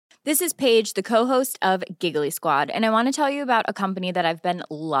This is Paige, the co-host of Giggly Squad, and I want to tell you about a company that I've been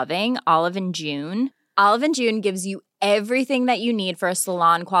loving, Olive & June. Olive & June gives you everything that you need for a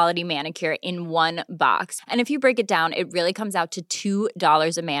salon-quality manicure in one box. And if you break it down, it really comes out to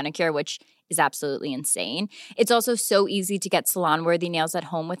 $2 a manicure, which is absolutely insane. It's also so easy to get salon-worthy nails at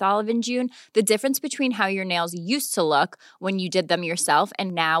home with Olive & June. The difference between how your nails used to look when you did them yourself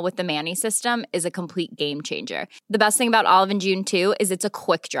and now with the Mani system is a complete game changer. The best thing about Olive & June, too, is it's a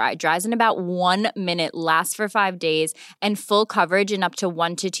quick dry. Dries in about 1 minute, lasts for 5 days, and full coverage in up to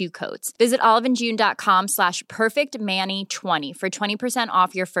 1 to 2 coats. Visit oliveandjune.com/perfectmani20 for 20%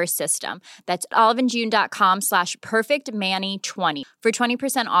 off your first system. That's oliveandjune.com/perfectmani20 for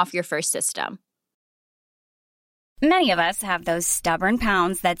 20% off your first system. Many of us have those stubborn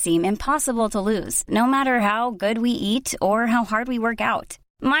pounds that seem impossible to lose, no matter how good we eat or how hard we work out.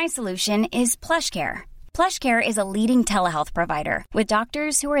 My solution is PlushCare. PlushCare is a leading telehealth provider with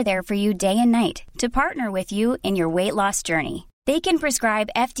doctors who are there for you day and night to partner with you in your weight loss journey. They can prescribe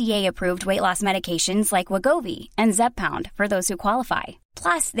FDA-approved weight loss medications like Wegovy and Zepbound for those who qualify.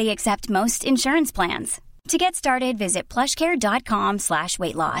 Plus, they accept most insurance plans. To get started, visit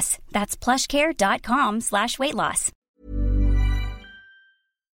plushcare.com/weightloss. That's plushcare.com/weightloss.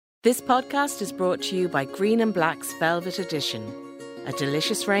 This podcast is brought to you by Green and Black's Velvet Edition, a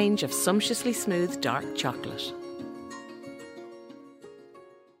delicious range of sumptuously smooth dark chocolate.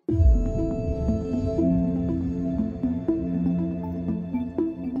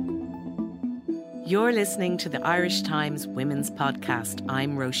 You're listening to the Irish Times Women's Podcast.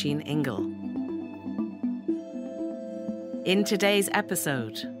 I'm Roisin Ingle. In today's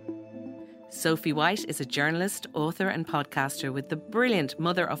episode, Sophie White is a journalist, author and podcaster with the brilliant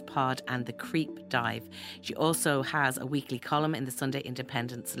Mother of Pod and The Creep Dive. She also has a weekly column in the Sunday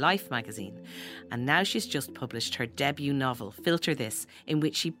Independent's Life magazine. And now she's just published her debut novel, Filter This, in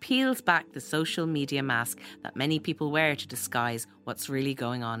which she peels back the social media mask that many people wear to disguise what's really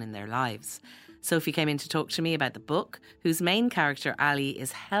going on in their lives. Sophie came in to talk to me about the book, whose main character, Ali,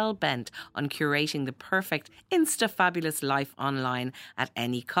 is hell-bent on curating the perfect Insta-fabulous life online at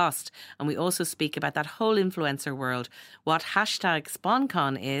any cost. And we also speak about that whole influencer world, what hashtag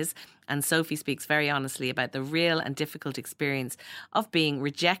SpawnCon is, and Sophie speaks very honestly about the real and difficult experience of being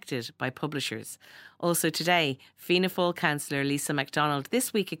rejected by publishers. Also today, Fianna Fáil councillor Lisa MacDonald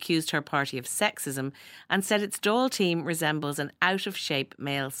this week accused her party of sexism and said its Dáil team resembles an out-of-shape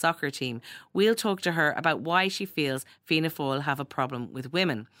male soccer team. We'll talk to her about why she feels Fianna Fáil have a problem with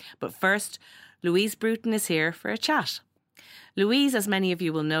women. But first, Louise Bruton is here for a chat. Louise, as many of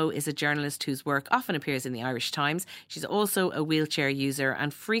you will know, is a journalist whose work often appears in the Irish Times. She's also a wheelchair user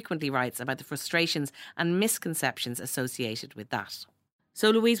and frequently writes about the frustrations and misconceptions associated with that.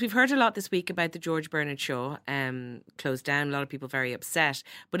 So, Louise, we've heard a lot this week about the George Bernard Shaw closed down. A lot of people very upset.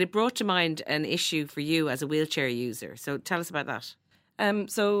 But it brought to mind an issue for you as a wheelchair user. So tell us about that.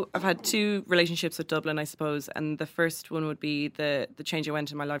 So I've had 2 relationships with Dublin, I suppose, and the first one would be the change I went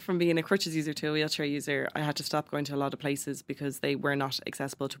in my life. From being a crutches user to a wheelchair user, I had to stop going to a lot of places because they were not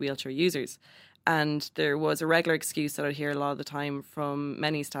accessible to wheelchair users. And there was a regular excuse that I'd hear a lot of the time from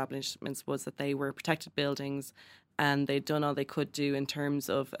many establishments was that they were protected buildings and they'd done all they could do in terms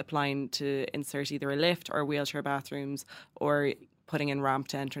of applying to insert either a lift or wheelchair bathrooms or putting in ramp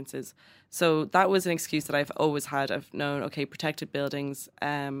to entrances. So that was an excuse that I've always had. I've known, okay, protected buildings,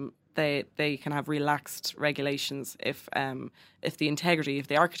 they can have relaxed regulations if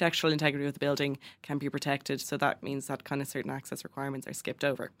the architectural integrity of the building can be protected. So that means that kind of certain access requirements are skipped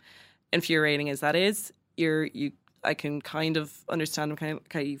over. Infuriating as that is, I can kind of understand you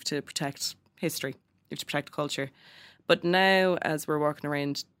have to protect history, you have to protect culture. But now, as we're walking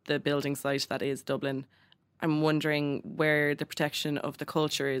around the building site that is Dublin, I'm wondering where the protection of the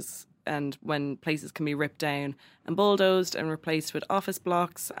culture is, and when places can be ripped down and bulldozed and replaced with office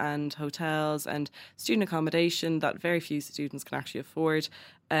blocks and hotels and student accommodation that very few students can actually afford.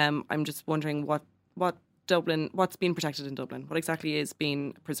 I'm just wondering what's being protected in Dublin? What exactly is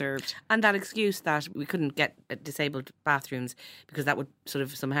being preserved? And that excuse that we couldn't get disabled bathrooms because that would sort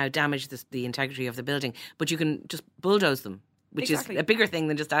of somehow damage the integrity of the building, but you can just bulldoze them, which is a bigger thing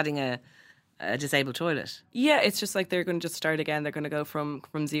than just adding a disabled toilet. Yeah, it's just like they're going to just start again. They're going to go from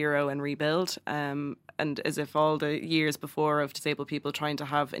zero and rebuild. And as if all the years before of disabled people trying to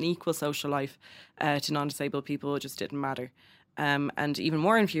have an equal social life to non-disabled people just didn't matter. And even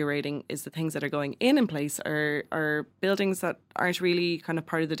more infuriating is the things that are going in place are buildings that aren't really kind of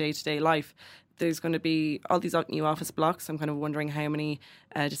part of the day-to-day life. There's going to be all these new office blocks. I'm kind of wondering how many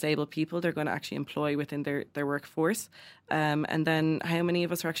disabled people they're going to actually employ within their workforce. And then how many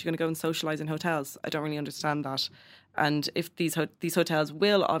of us are actually going to go and socialise in hotels. I don't really understand that. And if these hotels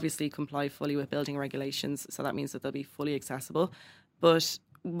will obviously comply fully with building regulations, so that means that they'll be fully accessible. But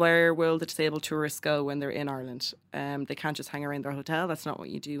where will the disabled tourists go when they're in Ireland? They can't just hang around their hotel. That's not what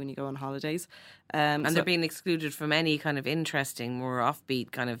you do when you go on holidays. And they're being excluded from any kind of interesting, more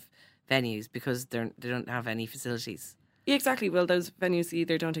offbeat kind of venues because they don't have any facilities. Yeah, exactly. Well, those venues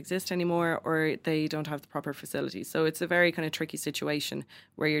either don't exist anymore or they don't have the proper facilities. So it's a very kind of tricky situation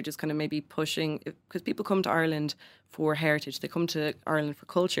where you're just kind of maybe pushing, because people come to Ireland for heritage. They come to Ireland for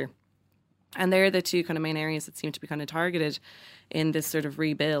culture. And they're the two kind of main areas that seem to be kind of targeted in this sort of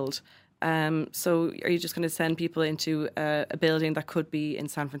rebuild. So are you just going to send people into a building that could be in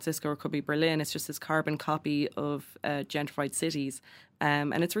San Francisco or could be Berlin? It's just this carbon copy of gentrified cities.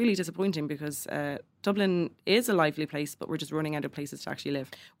 And it's really disappointing because Dublin is a lively place, but we're just running out of places to actually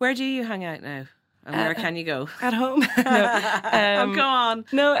live. Where do you hang out now? And where can you go? At home. No, Go on.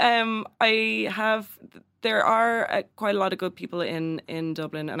 No, I have... There are quite a lot of good people in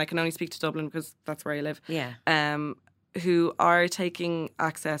Dublin, and I can only speak to Dublin because that's where I live. Yeah. Who are taking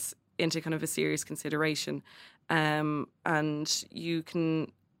access into kind of a serious consideration. And you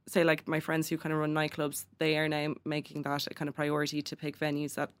can say, like, my friends who kind of run nightclubs, they are now making that a kind of priority to pick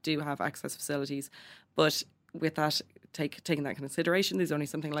venues that do have access facilities. But with that, taking that consideration, there's only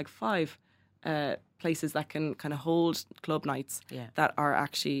something like 5 places that can kind of hold club nights that are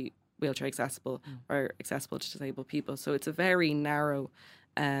actually wheelchair accessible or accessible to disabled people. So it's a very narrow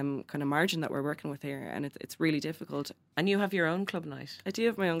kind of margin that we're working with here, and it's really difficult. And you have your own club night. I do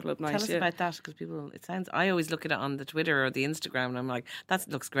have my own club night. Tell us about that, because I always look at it on the Twitter or the Instagram and I'm like, that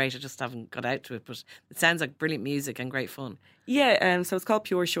looks great, I just haven't got out to it, but it sounds like brilliant music and great fun. Yeah, so it's called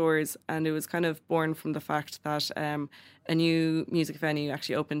Pure Shores, and it was kind of born from the fact that a new music venue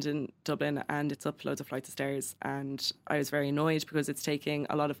actually opened in Dublin, and it's up loads of flights of stairs, and I was very annoyed because it's taking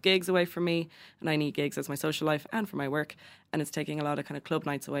a lot of gigs away from me, and I need gigs as my social life and for my work, and it's taking a lot of kind of club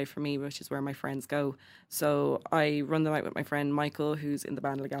nights away from me, which is where my friends go. So I run the night with my friend Michael, who's in the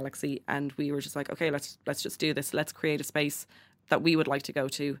band La Galaxy, and we were just like, okay, let's just do this. Let's create a space that we would like to go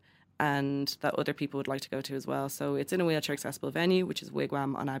to and that other people would like to go to as well. So it's in a wheelchair accessible venue, which is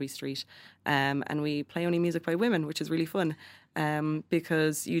Wigwam on Abbey Street. And we play only music by women, which is really fun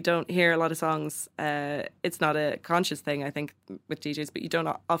because you don't hear a lot of songs. It's not a conscious thing, I think, with DJs, but you don't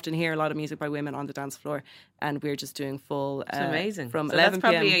often hear a lot of music by women on the dance floor. And we're just doing full... It's amazing. From so 11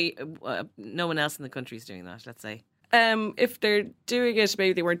 that's p.m. probably no one else in the country is doing that, let's say. If they're doing it,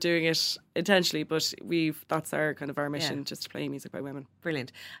 maybe they weren't doing it intentionally, but that's our mission, just to play music by women.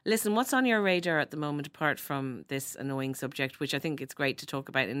 Brilliant. Listen, what's on your radar at the moment apart from this annoying subject, which I think it's great to talk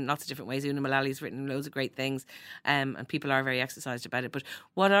about in lots of different ways? Una Mullally's written loads of great things, and people are very exercised about it. But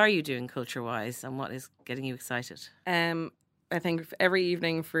what are you doing culture-wise, and what is getting you excited? I think every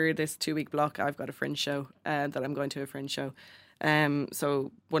evening for this 2-week block, I've got a fringe show that I'm going to a fringe show.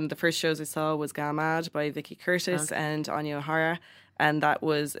 So one of the first shows I saw was Gamad by Vicky Curtis and Anya O'Hara, and that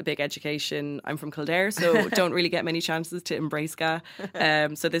was a big education. I'm from Kildare, so don't really get many chances to embrace GA.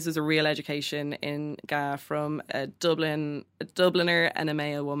 So this was a real education in GA from a Dubliner and a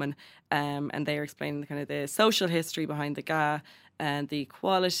Mayo woman, and they were explaining kind of the social history behind the GA and the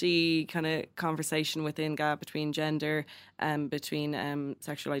equality kind of conversation within GA between gender and between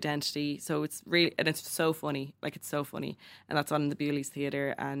sexual identity. So it's really, and it's so funny, like it's so funny, and that's on the Bewley's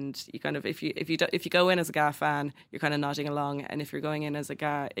Theatre. And you kind of, if you go in as a GA fan, you're kind of nodding along, and if you're going in as a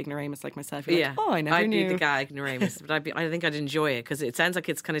GA ignoramus like myself, you're like, oh, I never knew. I'd be the GA ignoramus, but I think I'd enjoy it because it sounds like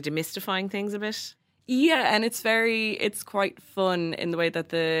it's kind of demystifying things a bit. Yeah, and it's quite fun in the way that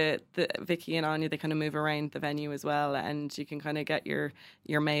the Vicky and Anya, they kind of move around the venue as well, and you can kind of get your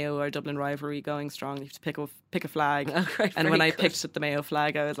Mayo or Dublin rivalry going strong. You have to pick a flag. Oh, right, and when I picked up the Mayo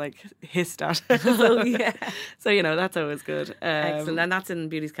flag, I was like hissed at. So yeah, so that's always good. Excellent, and that's in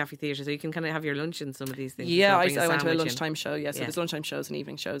Beauty's Cafe Theatre, so you can kind of have your lunch in some of these things. Yeah, I went to a lunchtime show. Yeah, so there's lunchtime shows and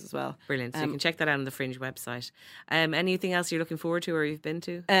evening shows as well. Brilliant. So you can check that out on the Fringe website. Anything else you're looking forward to or you've been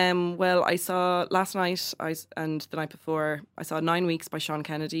to? Well, I saw last night and the night before, I saw 9 Weeks by Sean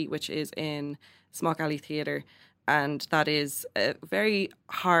Kennedy, which is in Smock Alley Theatre, and that is a very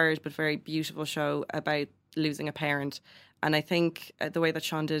hard but very beautiful show about losing a parent. And I think the way that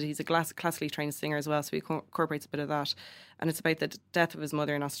Sean did, he's a classically trained singer as well, so he incorporates a bit of that. And it's about the death of his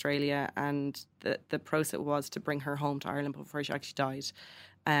mother in Australia and the process was to bring her home to Ireland before she actually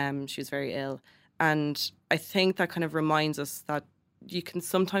died. She was very ill. And I think that kind of reminds us that you can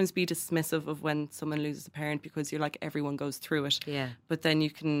sometimes be dismissive of when someone loses a parent because you're like, everyone goes through it. Yeah. But then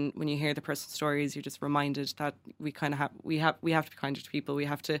you can, when you hear the person's stories, you're just reminded that we kind of we have to be kinder to people. We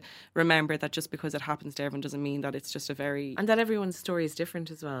have to remember that just because it happens to everyone doesn't mean that it's just a very... And that everyone's story is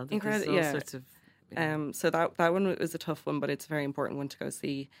different as well. Incredible, yeah. Sorts of, so that one was a tough one, but it's a very important one to go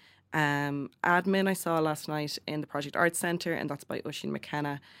see. Admin I saw last night in the Project Arts Centre, and that's by Oisin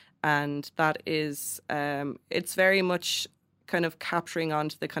McKenna. And that is, it's very much kind of capturing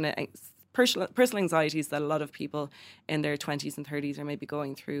onto the kind of personal anxieties that a lot of people in their 20s and 30s are maybe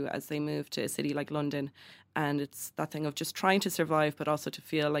going through as they move to a city like London. And it's that thing of just trying to survive, but also to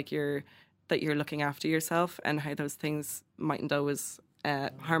feel like you're looking after yourself, and how those things mightn't always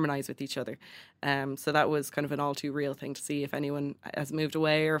harmonise with each other. So that was kind of an all too real thing to see if anyone has moved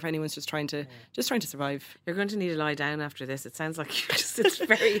away or if anyone's just trying to survive. You're going to need to lie down after this. It sounds like it's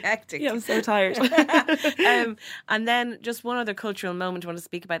very hectic. Yeah, I'm so tired. And then just one other cultural moment I want to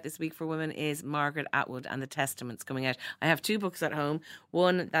speak about this week for women is Margaret Atwood and the Testaments coming out. I have two books at home.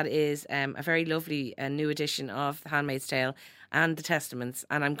 One that is a very lovely new edition of The Handmaid's Tale and the Testaments,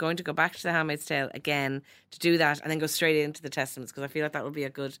 and I'm going to go back to the Handmaid's Tale again to do that and then go straight into the Testaments because I feel like that will be a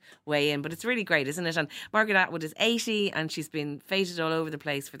good way in. But it's really great, isn't it? And Margaret Atwood is 80 and she's been feted all over the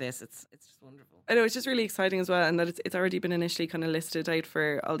place for this. It's just wonderful. I know, it's just really exciting as well, and that it's already been initially kind of listed out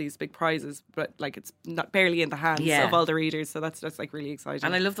for all these big prizes, but like it's not barely in the hands of all the readers, so that's like really exciting.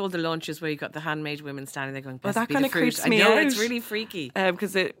 And I loved all the launches where you got the handmaid women standing there going, well, that kind of creeps me out. It's out. really freaky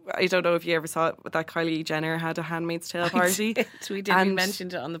because I don't know if you ever saw it, but that Kylie Jenner had a Handmaid's Tale party. We did. We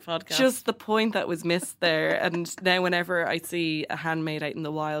mentioned it on the podcast. Just the point that was missed there. And now whenever I see a handmaid out in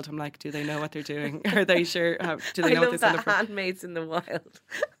the wild, I'm like, do they know what they're doing? Are they sure? Do they know what they're that handmaids in the wild.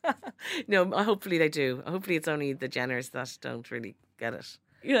 No, hopefully they do. Hopefully it's only the Jenners that don't really get it.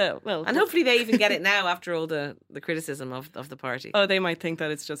 Yeah, well, and hopefully they even get it now after all the criticism of the party. Oh, they might think that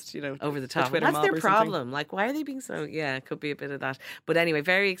it's just, over the top. That's their problem. Like, why are they being so? Yeah, it could be a bit of that. But anyway,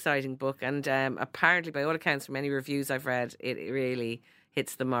 very exciting book, and apparently, by all accounts, from any reviews I've read, it really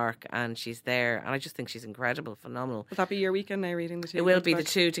hits the mark, and she's there, and I just think she's incredible, phenomenal. Will that be your weekend now, reading the two? It will be the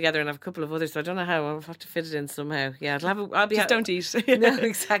two together, and I have a couple of others, so I don't know how. I'll have to fit it in somehow. Yeah, I'll be just don't eat. No,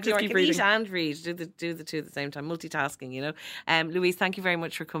 exactly. Just keep reading. Eat and read. Do the two at the same time. Multitasking, Louise, thank you very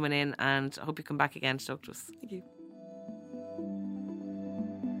much for coming in, and I hope you come back again to talk to us. Thank you.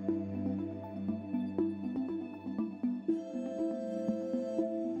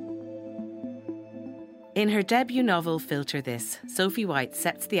 In her debut novel, Filter This, Sophie White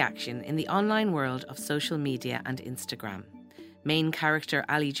sets the action in the online world of social media and Instagram. Main character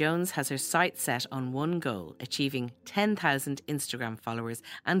Ali Jones has her sights set on one goal, achieving 10,000 Instagram followers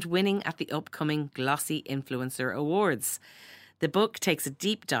and winning at the upcoming Glossy Influencer Awards. The book takes a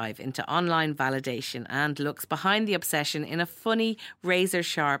deep dive into online validation and looks behind the obsession in a funny,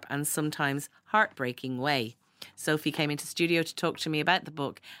 razor-sharp and sometimes heartbreaking way. Sophie came into studio to talk to me about the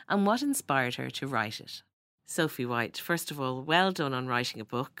book and what inspired her to write it. Sophie White, first of all, well done on writing a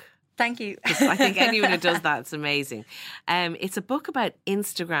book. Thank you. I think anyone who does that, it's amazing. It's a book about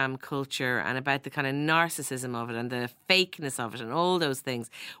Instagram culture and about the kind of narcissism of it and the fakeness of it and all those things.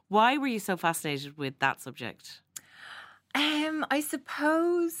 Why were you so fascinated with that subject? I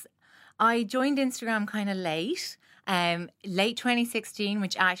suppose I joined Instagram kind of late. Late 2016,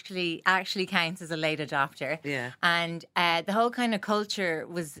 which actually counts as a late adopter. Yeah. And the whole kind of culture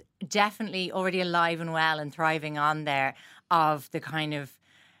was definitely already alive and well and thriving on there of the kind of,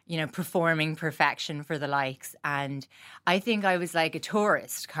 performing perfection for the likes. And I think I was like a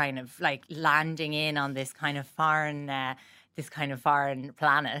tourist, kind of like landing in on this kind of foreign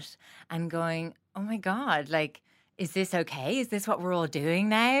planet and going, oh my God, like, is this okay? Is this what we're all doing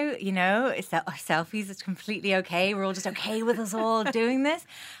now? Is that our selfies? It's completely okay. We're all just okay with us all doing this.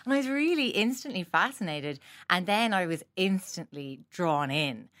 And I was really instantly fascinated. And then I was instantly drawn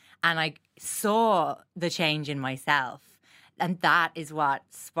in. And I saw the change in myself. And that is what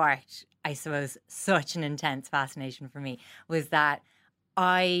sparked, I suppose, such an intense fascination for me, was that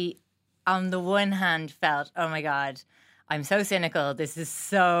I, on the one hand, felt, oh my God, I'm so cynical. This is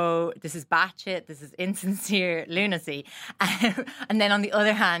batshit. This is insincere lunacy. And then on the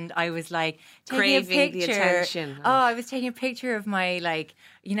other hand, I was like craving the attention. Oh, I was taking a picture of my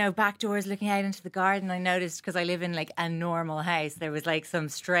back doors looking out into the garden. I noticed, because I live in like a normal house, there was like some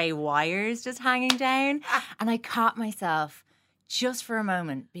stray wires just hanging down. And I caught myself just for a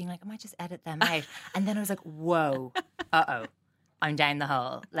moment being like, I might just edit them out. And then I was like, whoa, I'm down the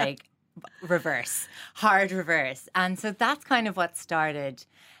hole. Like, hard reverse. And so that's kind of what started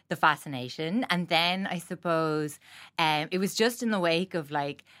the fascination. And then I suppose it was just in the wake of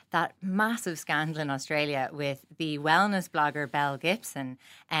like that massive scandal in Australia with the wellness blogger Belle Gibson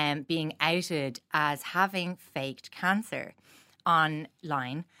being outed as having faked cancer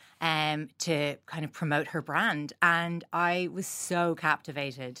online to kind of promote her brand. And I was so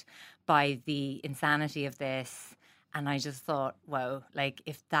captivated by the insanity of this. And I just thought, whoa, like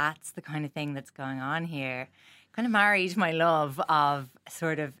if that's the kind of thing that's going on here, kind of married my love of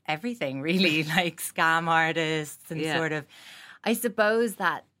sort of everything, really, like scam artists and sort of, I suppose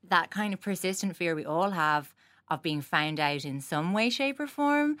that kind of persistent fear we all have of being found out in some way, shape or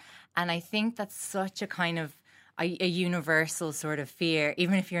form. And I think that's such a kind of a universal sort of fear,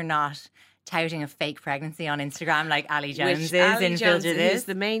 even if you're not touting a fake pregnancy on Instagram like Ali Jones in Filter This. Who's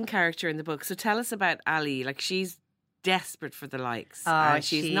the main character in the book. So tell us about Ali. Like she's desperate for the likes.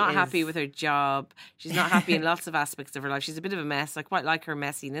 She's not happy with her job. She's not happy in lots of aspects of her life. She's a bit of a mess. I quite like her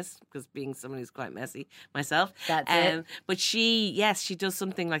messiness because being someone who's quite messy myself. That's it. But she does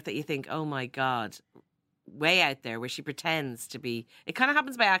something like that. You think, oh my God, way out there where she pretends to be. It kind of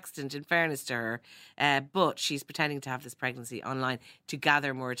happens by accident, in fairness to her. But she's pretending to have this pregnancy online to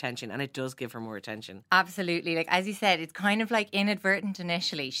gather more attention, and it does give her more attention. Absolutely. Like, as you said, it's kind of like inadvertent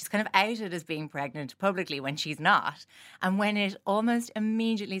initially. She's kind of outed as being pregnant publicly when she's not. And when it almost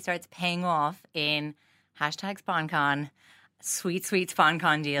immediately starts paying off in #SponCon, sweet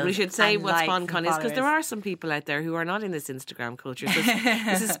SponCon deals. We should say what SponCon is, because there are some people out there who are not in this Instagram culture. So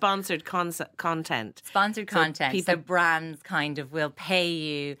this is sponsored content. Sponsored content. So brands kind of will pay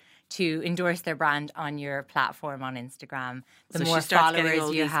you to endorse their brand on your platform on Instagram. The more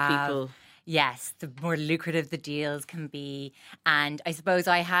followers you have, yes, the more lucrative the deals can be. And I suppose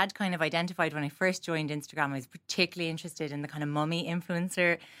I had kind of identified when I first joined Instagram, I was particularly interested in the kind of mummy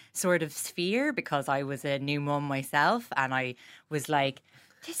influencer sort of sphere because I was a new mum myself. And I was like,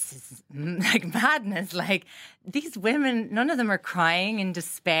 this is like madness. Like these women, none of them are crying in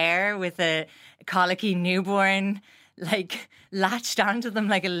despair with a colicky newborn like latched onto them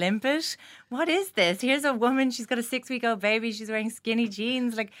like a limpet. What is this? Here's a woman, she's got a 6-week-old baby, she's wearing skinny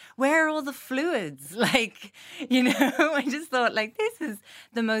jeans. Like, where are all the fluids? Like, you know, I just thought like this is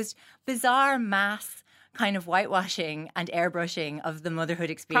the most bizarre mass kind of whitewashing and airbrushing of the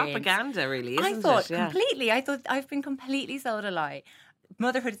motherhood experience. Propaganda, really, isn't it? I thought completely. I thought I've been completely sold a lie.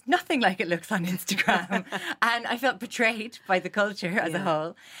 Motherhood is nothing like it looks on Instagram. And I felt betrayed by the culture as a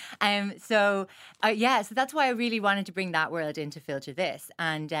whole. So that's why I really wanted to bring that world into Filter This.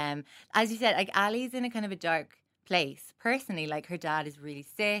 And as you said, like Ali's in a kind of a dark place personally. Like her dad is really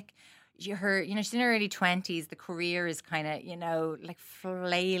sick. She's in her early 20s. The career is kind of, like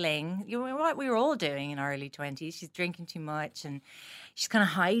flailing. What we were all doing in our early 20s. She's drinking too much and she's kind of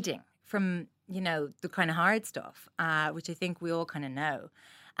hiding from the kind of hard stuff, which I think we all kind of know.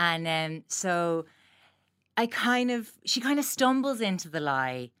 And so she kind of stumbles into the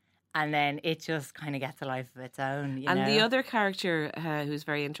lie and then it just kind of gets a life of its own. The other character who's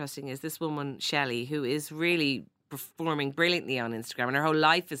very interesting is this woman, Shelley, who is really performing brilliantly on Instagram, and her whole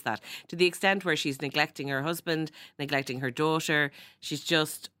life is that, to the extent where she's neglecting her husband, neglecting her daughter. She's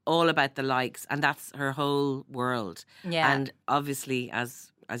just all about the likes, and that's her whole world. Yeah. And obviously,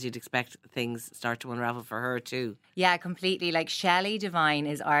 as you'd expect, things start to unravel for her too. Yeah, completely. Like Shelley Devine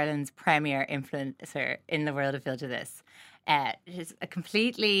is Ireland's premier influencer in the world of Filter This. She's a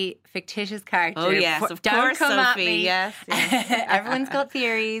completely fictitious character. Oh yes, of course, come Sophie. At me. Yes. Everyone's got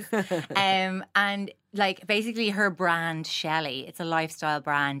theories. And like basically her brand, Shelley, it's a lifestyle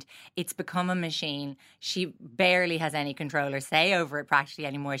brand. It's become a machine. She barely has any control or say over it practically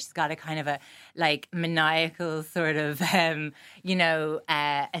anymore. She's got a kind of a like maniacal sort of,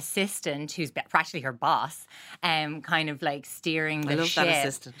 assistant who's practically her boss, kind of like steering the ship. I love that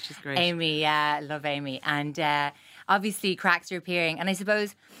assistant. She's great. Amy, love Amy. And obviously cracks are appearing. And I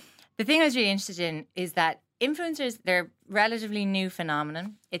suppose the thing I was really interested in is that influencers, they're relatively new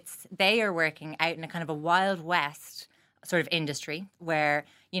phenomenon. They are working out in a kind of a Wild West sort of industry where,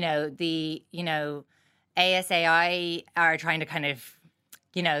 the ASAI are trying to kind of,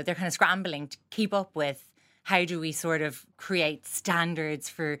 they're kind of scrambling to keep up with how do we sort of create standards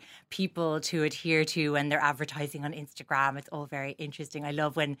for people to adhere to when they're advertising on Instagram. It's all very interesting. I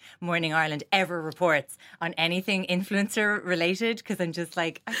love when Morning Ireland ever reports on anything influencer related because I'm just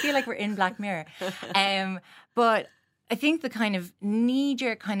like, I feel like we're in Black Mirror. But I think the kind of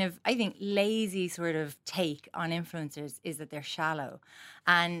knee-jerk kind of, I think, lazy sort of take on influencers is that they're shallow.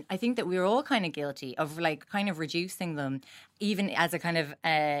 And I think that we're all kind of guilty of like kind of reducing them, even as a kind of,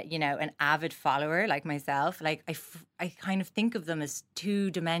 an avid follower like myself. Like I kind of think of them as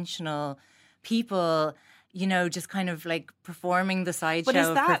two-dimensional people, just kind of like performing the sideshow of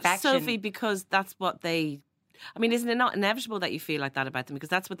perfection. But is that, Sophie, because that's what they... I mean, isn't it not inevitable that you feel like that about them? Because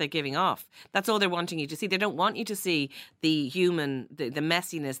that's what they're giving off. That's all they're wanting you to see. They don't want you to see the human, the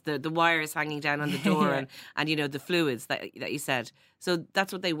messiness, the wires hanging down on the door and the fluids that you said. So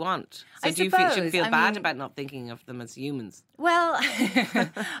that's what they want. So shouldn't feel bad about not thinking of them as humans? Well,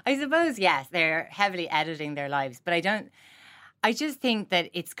 I suppose, yes, they're heavily editing their lives. But I just think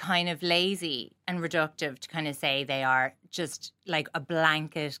that it's kind of lazy and reductive to kind of say they are just like a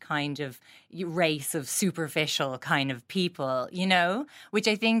blanket kind of race of superficial kind of people, which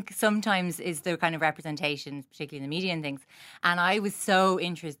I think sometimes is the kind of representation, particularly in the media and things. And I was so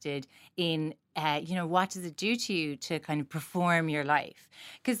interested in, what does it do to you to kind of perform your life?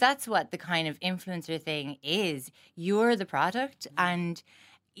 Because that's what the kind of influencer thing is. You're the product, and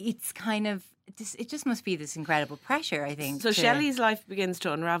it's kind of... it just must be this incredible pressure, I think. So Shelley's life begins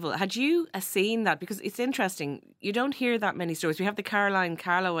to unravel. Had you seen that? Because it's interesting. You don't hear that many stories. We have the Caroline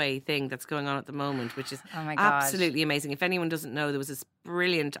Calloway thing that's going on at the moment, which is absolutely amazing. If anyone doesn't know, there was this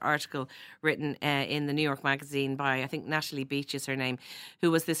brilliant article written in the New York Magazine by, I think, Natalie Beach is her name, who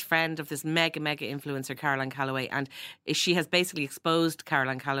was this friend of this mega influencer, Caroline Calloway. And she has basically exposed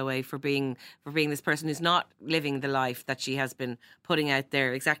Caroline Calloway for being this person who's not living the life that she has been putting out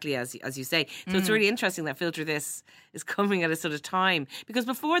there, exactly as you say. So it's really interesting that Filter This is coming at a sort of time. Because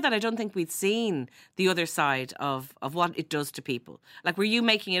before that, I don't think we'd seen the other side of what it does to people. Like, were you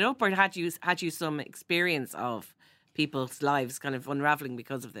making it up, or had you some experience of people's lives kind of unravelling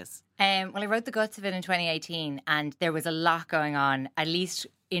because of this? Well, I wrote the guts of it in 2018, and there was a lot going on, at least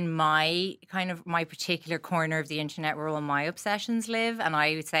in my particular corner of the internet where all my obsessions live. And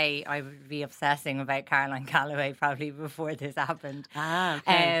I would say I would be obsessing about Caroline Calloway probably before this happened.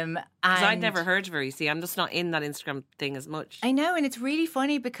 Okay. Because I'd never heard of her, you see. I'm just not in that Instagram thing as much. I know, and it's really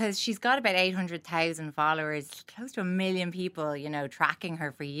funny because she's got about 800,000 followers, close to 1 million people, tracking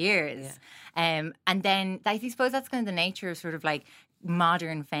her for years. Yeah. And then I suppose that's kind of the nature of sort of like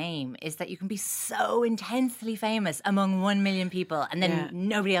modern fame, is that you can be so intensely famous among 1 million people and then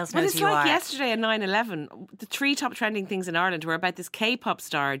nobody else knows who you are. But it's like yesterday at 9/11, the 3 top trending things in Ireland were about this K-pop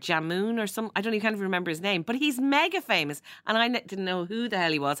star, Jamoon or some, I don't even remember his name, but he's mega famous and I didn't know who the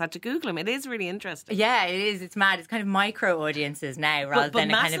hell he was. I had to Google him. It is really interesting. Yeah, it is. It's mad. It's kind of micro audiences now rather than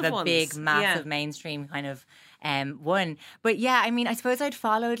a kind of a big, massive mainstream kind of one. But yeah, I mean, I suppose I'd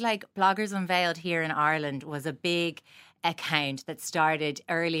followed like Bloggers Unveiled here in Ireland was a big account that started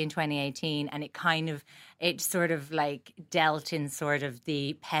early in 2018, and it sort of like dealt in sort of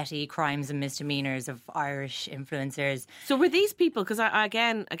the petty crimes and misdemeanors of Irish influencers. So were these people, because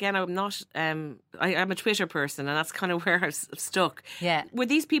I'm not I'm a Twitter person and that's kind of where I've stuck. Yeah. Were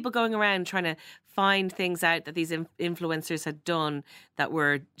these people going around trying to find things out that these influencers had done that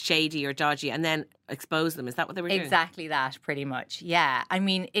were shady or dodgy and then expose them? Is that what they were doing? Exactly that, pretty much. Yeah. I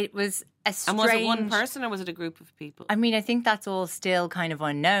mean, it was a strange... And was it one person or was it a group of people? I mean, I think that's all still kind of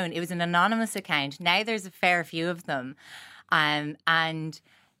unknown. It was an anonymous account. Now there's a fair few of them. And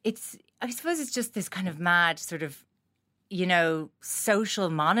I suppose it's just this kind of mad sort of, social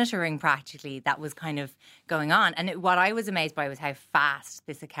monitoring practically that was kind of going on. And what I was amazed by was how fast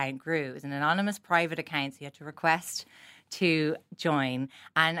this account grew. It was an anonymous private account, so you had to request to join.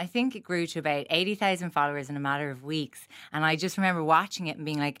 And I think it grew to about 80,000 followers in a matter of weeks. And I just remember watching it and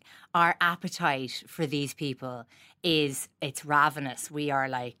being like, our appetite for these people it's ravenous. We are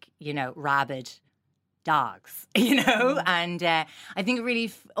like, rabid dogs, And I think it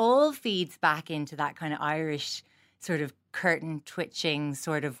really all feeds back into that kind of Irish sort of curtain twitching,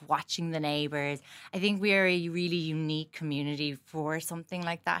 sort of watching the neighbours. I think we are a really unique community for something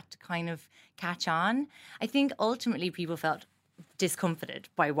like that to kind of catch on. I think ultimately people felt discomfited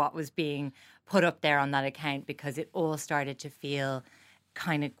by what was being put up there on that account because it all started to feel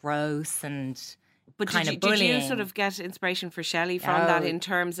kind of gross and did you sort of get inspiration for Shelley from that in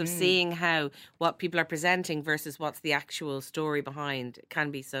terms of seeing how what people are presenting versus what's the actual story behind can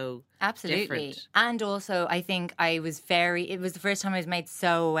be so different? And also I think it was the first time I was made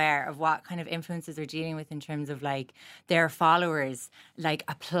so aware of what kind of influences they're dealing with in terms of like their followers like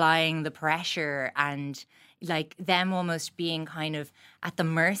applying the pressure and like them almost being kind of at the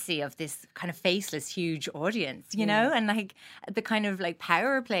mercy of this kind of faceless, huge audience, know? And like the kind of like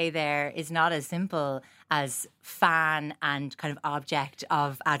power play there is not as simple as fan and kind of object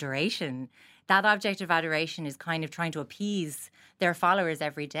of adoration. that object of adoration is kind of trying to appease their followers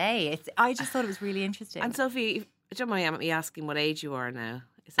every day. I just thought it was really interesting. And Sophie, don't mind me asking what age you are now.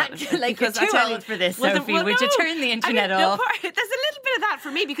 Is that like you're too old for this, Sophie. Would you turn the internet off? There's a little bit of that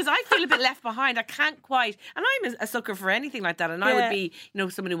for me because I feel a bit left behind. I can't quite, and I'm a sucker for anything like that. And I would be,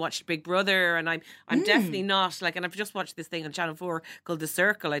 someone who watched Big Brother, and I'm definitely not like. And I've just watched this thing on Channel 4 called The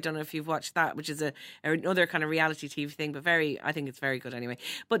Circle. I don't know if you've watched that, which is another kind of reality TV thing, but I think it's very good anyway.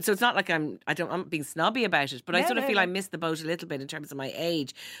 But so it's not like I'm being snobby about it, but I sort of feel I missed the boat a little bit in terms of my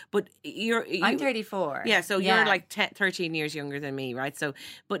age. But I'm 34. Yeah, so you're like 13 years younger than me, right? So.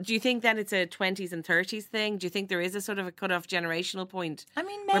 But do you think then it's a 20s and 30s thing? Do you think there is a sort of a cut-off generational point? I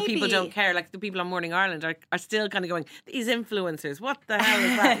mean, maybe. Where people don't care? Like the people on Morning Ireland are still kind of going, these influencers, what the hell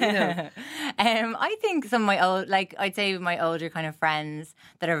is that? I think some of my I'd say my older kind of friends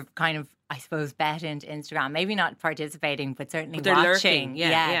that are kind of, I suppose, bet into Instagram, maybe not participating, but certainly they're watching. Lurking.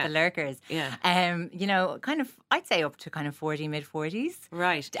 Yeah, the lurkers. Yeah. Kind of, I'd say up to kind of 40, mid-40s.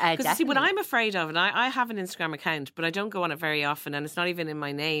 Right. Because see, what I'm afraid of, and I have an Instagram account, but I don't go on it very often, and it's not even in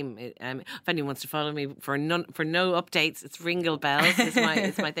my name. If anyone wants to follow me for no updates, it's Ringle Bells.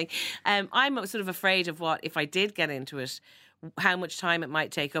 It's my thing. I'm sort of afraid of what, if I did get into it, how much time it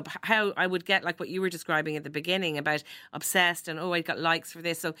might take up, how I would get like what you were describing at the beginning about obsessed and I got likes for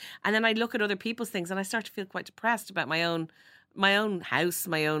this. So, and then I look at other people's things and I start to feel quite depressed about my own house,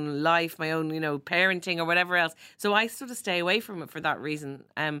 my own life, my own, parenting or whatever else. So I sort of stay away from it for that reason.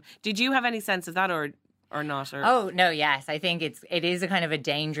 Did you have any sense of that or not? Or? Oh, no, yes. I think it is a kind of a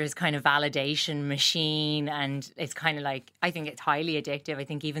dangerous kind of validation machine, and it's kind of like, I think it's highly addictive. I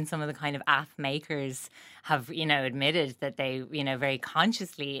think even some of the kind of app makers have, admitted that they, very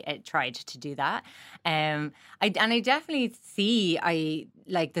consciously tried to do that. I definitely see,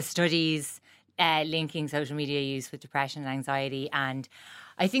 like the studies linking social media use with depression and anxiety, and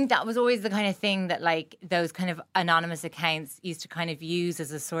I think that was always the kind of thing that like those kind of anonymous accounts used to kind of use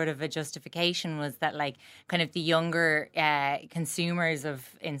as a sort of a justification, was that like kind of the younger consumers of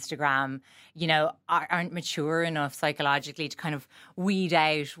Instagram, aren't mature enough psychologically to kind of weed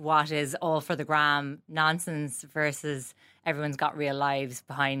out what is all for the gram nonsense versus everyone's got real lives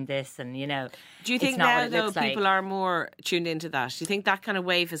behind this, and do you think now though people are more tuned into that? Do you think that kind of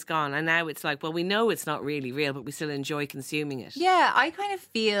wave has gone and now it's like, well, we know it's not really real but we still enjoy consuming it? Yeah, I kind of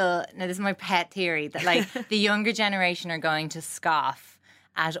feel, now this is my pet theory, that like the younger generation are going to scoff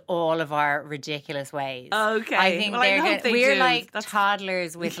at all of our ridiculous ways. Okay. I think we're do. like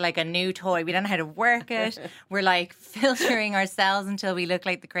toddlers with like a new toy. We don't know how to work it. We're like filtering ourselves until we look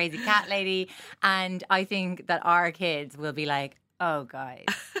like the crazy cat lady. And I think that our kids will be like, oh, guys,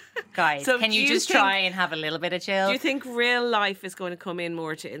 so can you just try and have a little bit of chill? Do you think real life is going to come in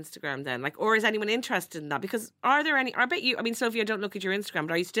more to Instagram then? Like, or is anyone interested in that? Because are there any, I bet you, I mean, Sophie, I don't look at your Instagram,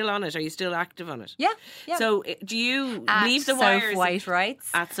 but are you still on it? Are you still active on it? Yeah. So do you at leave the wires? Soph White writes.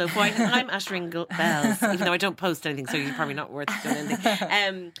 At Soph White. I'm at Ringle Bells, even though I don't post anything, so you're probably not worth doing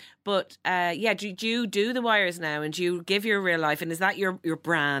anything. But do you do the wires now, and do you give your real life, and is that your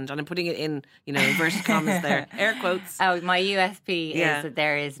brand? And I'm putting it in, inverted commas there, air quotes. Oh, my USP is that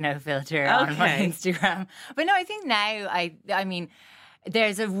there is no filter on my Instagram. But no, I think now, I mean,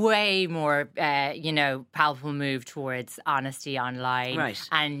 there's a way more, palpable move towards honesty online. Right.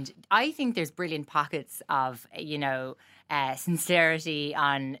 And I think there's brilliant pockets of, sincerity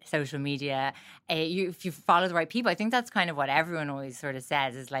on social media. If you follow the right people, I think that's kind of what everyone always sort of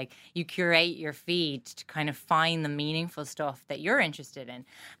says, is like you curate your feed to kind of find the meaningful stuff that you're interested in.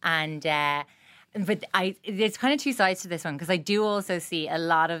 And but there's kind of two sides to this one, because I do also see a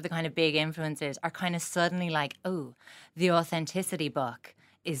lot of the kind of big influencers are kind of suddenly like, oh, the authenticity book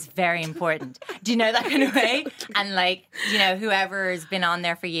is very important. Do you know that kind of way? And like, whoever has been on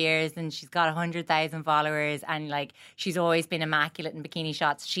there for years and she's got 100,000 followers and like she's always been immaculate in bikini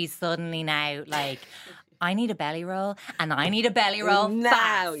shots, she's suddenly now like, I need a belly roll and I need a belly roll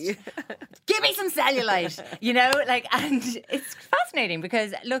now. Give me some cellulite, and it's fascinating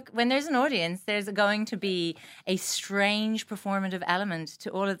because look, when there's an audience, there's going to be a strange performative element to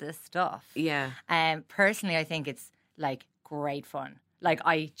all of this stuff. Yeah. Personally, I think it's like great fun. Like,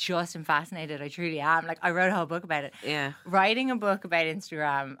 I just am fascinated. I truly am. Like, I wrote a whole book about it. Yeah. Writing a book about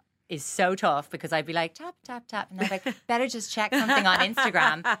Instagram is so tough because I'd be like, tap, tap, tap. And I'd be like, better just check something on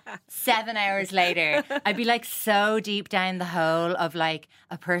Instagram. 7 hours later, I'd be like so deep down the hole of like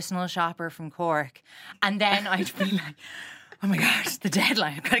a personal shopper from Cork. And then I'd be like, oh my gosh, the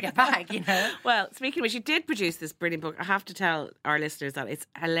deadline, I've got to get back, Well, speaking of which, you did produce this brilliant book. I have to tell our listeners that it's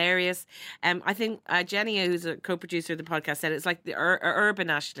hilarious. I think Jenny, who's a co-producer of the podcast, said it's like the urban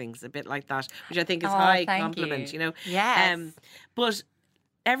Ashlings, a bit like that, which I think is high compliment, Yes. But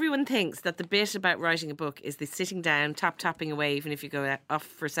everyone thinks that the bit about writing a book is the sitting down, tapping away, even if you go off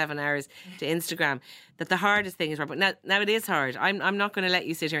for 7 hours to Instagram, that the hardest thing is right. But now it is hard. I'm not going to let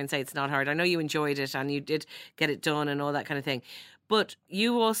you sit here and say it's not hard. I know you enjoyed it and you did get it done and all that kind of thing. But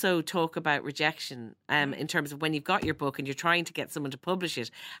you also talk about rejection in terms of when you've got your book and you're trying to get someone to publish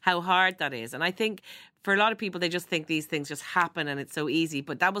it, how hard that is. And I think for a lot of people, they just think these things just happen and it's so easy.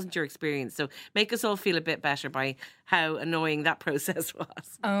 But that wasn't your experience. So make us all feel a bit better by how annoying that process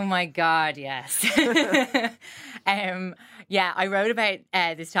was. Oh my God, yes. Yeah, I wrote about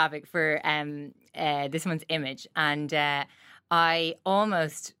this topic for this month's Image. And I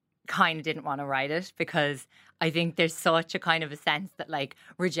almost kind of didn't want to write it because I think there's such a kind of a sense that like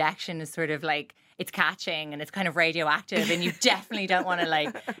rejection is sort of like it's catching and it's kind of radioactive and you definitely don't want to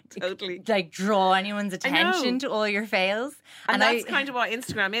like Totally. like draw anyone's attention to all your fails. And that's kind of what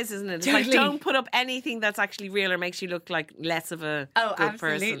Instagram is, isn't it? It's Totally. like don't put up anything that's actually real or makes you look like less of a good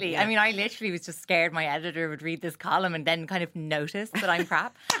absolutely. person. Yeah. I mean, I literally was just scared my editor would read this column and then kind of notice that I'm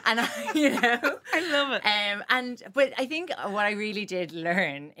crap. And I love it. But I think what I really did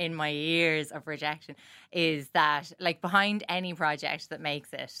learn in my years of rejection is that like behind any project that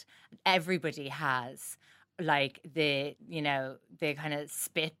makes it, everybody has like the kind of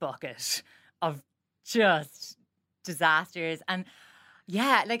spit bucket of just disasters. And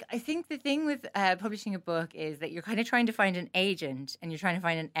yeah, like I think the thing with publishing a book is that you're kind of trying to find an agent and you're trying to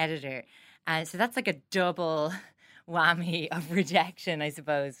find an editor. And so that's like a double whammy of rejection, I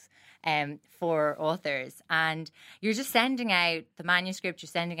suppose, for authors. And you're just sending out the manuscript, you're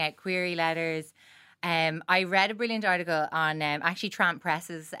sending out query letters. I read a brilliant article on actually Tramp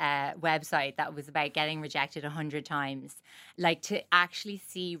Press's website that was about getting rejected 100 times. Like to actually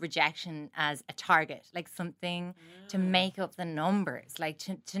see rejection as a target, like something to make up the numbers, like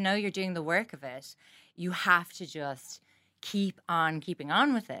to know you're doing the work of it. You have to just keep on keeping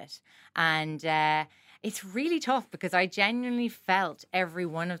on with it. And it's really tough because I genuinely felt every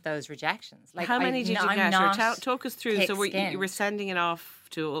one of those rejections. Like how many did you get? Or talk us through. So you were sending it off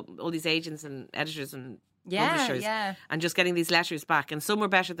to all these agents and editors and publishers, and just getting these letters back, and some were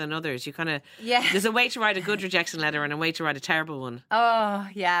better than others. You kind of there's a way to write a good rejection letter and a way to write a terrible one. Oh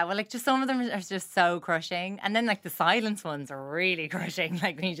yeah, well, like just some of them are just so crushing, and then like the silence ones are really crushing.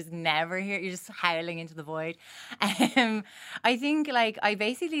 Like when you just never hear, you're just howling into the void. I think like I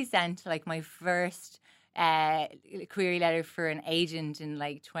basically sent like my first query letter for an agent in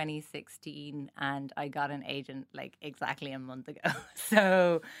like 2016, and I got an agent like exactly a month ago.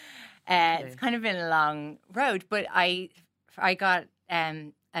 So it's kind of been a long road, but I got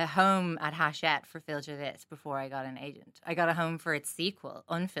a home at Hachette for Filter This before I got an agent. I got a home for its sequel,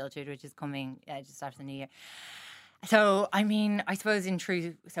 Unfiltered, which is coming just after the new year. So, I mean, I suppose in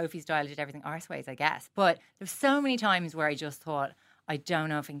true Sophie style, I did everything arseways, I guess. But there's so many times where I just thought, I don't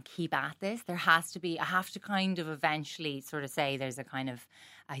know if I can keep at this. I have to kind of eventually sort of say there's a kind of,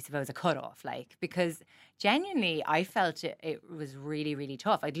 I suppose, a cutoff, like, because genuinely I felt it was really, really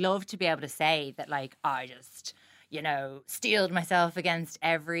tough. I'd love to be able to say that, like, I just, steeled myself against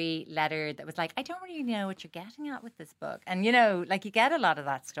every letter that was like, I don't really know what you're getting at with this book. And, like you get a lot of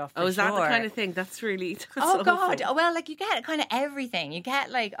that stuff. Oh, is that the kind of thing? That's really... Oh, God. Oh, well, like you get kind of everything. You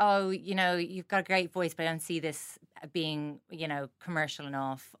get like, you've got a great voice, but I don't see this being, commercial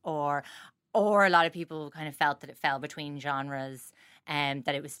enough. Or a lot of people kind of felt that it fell between genres. And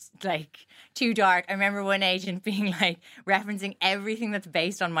that it was like too dark. I remember one agent being like referencing everything that's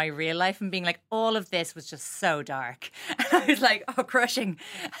based on my real life and being like, all of this was just so dark. And I was like, oh, crushing.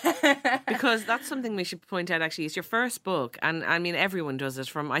 Because that's something we should point out, actually. It's your first book. And I mean, everyone does it,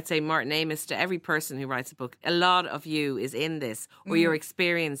 from, I'd say, Martin Amis to every person who writes a book. A lot of you is in this, or your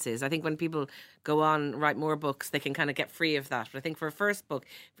experiences. I think when people go on, write more books, they can kind of get free of that. But I think for a first book,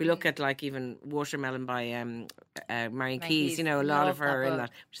 if we look at like even Watermelon by Marion Keyes, a lot of her are in that,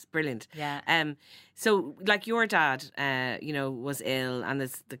 which is brilliant. Yeah. So like your dad, was ill, and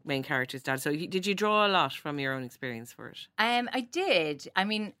the main character's dad. So did you draw a lot from your own experience for it? I did. I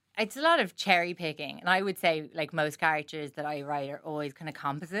mean, it's a lot of cherry picking. And I would say, like, most characters that I write are always kind of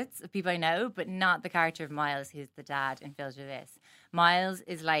composites of people I know, but not the character of Miles, who's the dad in Filter This. Miles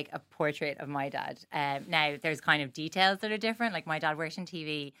is like a portrait of my dad. Now, there's kind of details that are different. Like, my dad works in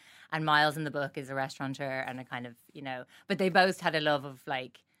TV, and Miles in the book is a restaurateur and a kind of, but they both had a love of,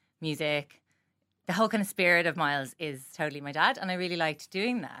 like, music. The whole kind of spirit of Miles is totally my dad, and I really liked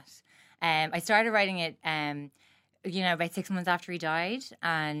doing that. I started writing it about 6 months after he died.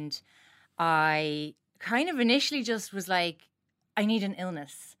 And I kind of initially just was like, I need an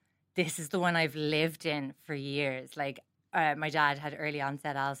illness. This is the one I've lived in for years. Like, my dad had early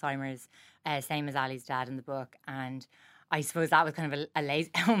onset Alzheimer's, same as Ali's dad in the book. And I suppose that was kind of a lazy,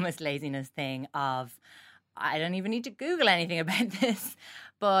 almost laziness thing of, I don't even need to Google anything about this.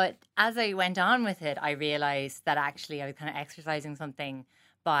 But as I went on with it, I realized that actually I was kind of exercising something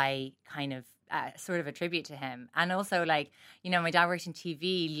by kind of sort of a tribute to him. And also, like, you know, my dad worked in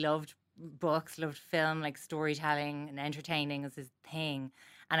TV, loved books, loved film, like storytelling and entertaining was his thing.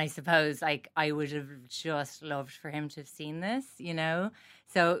 And I suppose, like, I would have just loved for him to have seen this, you know?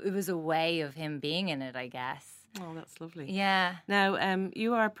 So it was a way of him being in it, I guess. Oh, that's lovely. Yeah. Now,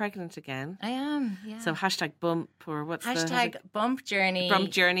 you are pregnant again. I am, yeah. So hashtag bump, or what's hashtag bump journey. Bump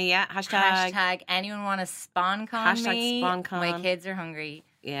journey, yeah. Hashtag anyone want to spawn con hashtag me? spawn con. My kids are hungry.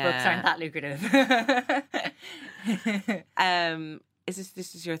 Yeah. Books aren't that lucrative.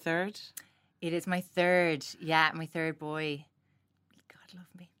 This is your third? It is my third. Yeah, my third boy. God love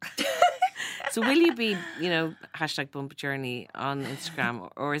me. So will you be, you know, hashtag bump journey on Instagram,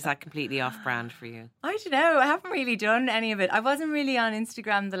 or is that completely off brand for you? I don't know. I haven't really done any of it. I wasn't really on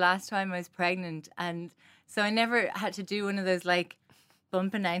Instagram the last time I was pregnant, and so I never had to do one of those like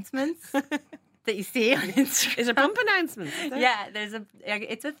bump announcements that you see on Instagram. Is it bump announcements? Yeah,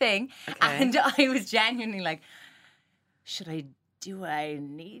 it's a thing. Okay. And I was genuinely like, do I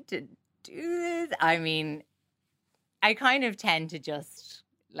need to do this? I mean, I kind of tend to just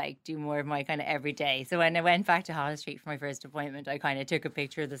like do more of my kind of everyday. So when I went back to Hollis Street for my first appointment, I kind of took a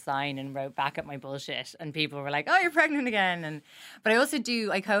picture of the sign and wrote back at my bullshit, and people were like, "Oh, you're pregnant again." But I co-host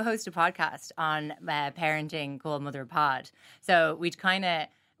a podcast on parenting called Mother Pod. So we'd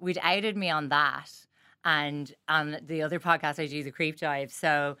outed me on that, and on the other podcast I do, the Creep Dive.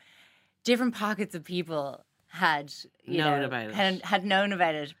 So different pockets of people had known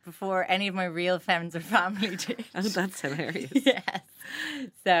about it before any of my real friends or family did. Oh, that's hilarious. Yes.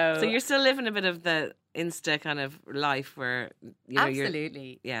 So you're still living a bit of the Insta kind of life where, you know,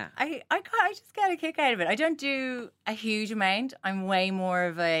 absolutely. Yeah. I just get a kick out of it. I don't do a huge amount. I'm way more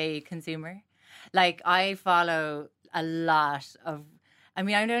of a consumer. Like, I follow a lot of, I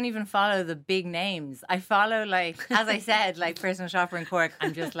mean, I don't even follow the big names. I follow, like, as I said, like Personal Shopper in Cork.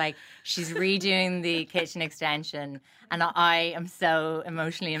 I'm just like, she's redoing the kitchen extension, and I am so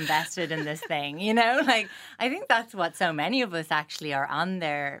emotionally invested in this thing, you know? Like, I think that's what so many of us actually are on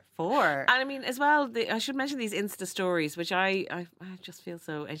there for. And I mean, as well, I should mention these Insta stories, which I just feel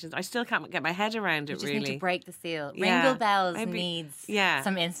so, I still can't get my head around it, really. You just need to break the seal. Yeah. Ringle Bells needs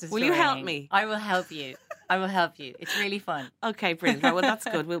some Insta stories. Will you help me? I will help you. I will help you. It's really fun. Okay, brilliant. Well, that's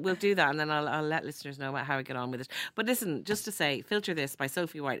good. We'll do that, and then I'll let listeners know how I get on with it. But listen, just to say, Filter This by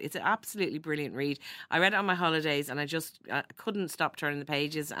Sophie White. It's an absolutely brilliant read. I read it on my holidays, and I couldn't stop turning the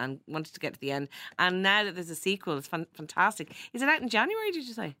pages and wanted to get to the end. And now that there's a sequel, it's fantastic. Is it out in January, did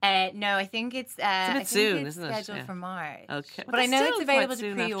you say? No, I think it's a bit soon, isn't it? Scheduled for March. Okay, but I know it's available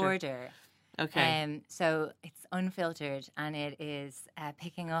to pre-order. Okay. So it's unfiltered, and it is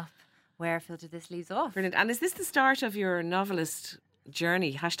picking up where Filter This leaves off. Brilliant. And is this the start of your novelist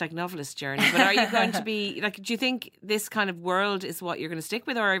journey, hashtag novelist journey? But are you going to be, like, do you think this kind of world is what you're going to stick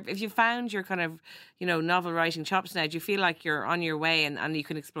with? Or if you found your kind of, you know, novel writing chops now, do you feel like you're on your way and you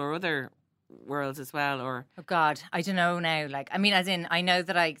can explore other worlds as well? Or oh God, I don't know now. Like, I mean, as in, I know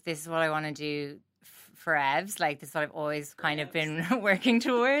that this is what I want to do for Evs. Like, this is what I've always kind of been working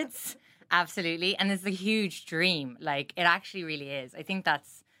towards. Absolutely. And it's a huge dream. Like, it actually really is. I think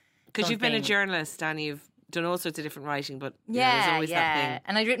that's because you've been a journalist and you've done all sorts of different writing, but there's always that thing.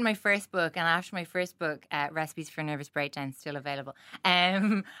 And I'd written my first book, and after my first book, Recipes for a Nervous Breakdown, still available.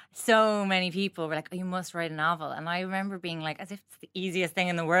 So many people were like, "Oh, you must write a novel," and I remember being like, as if it's the easiest thing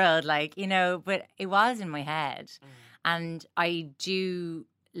in the world, like, you know. But it was in my head, and I do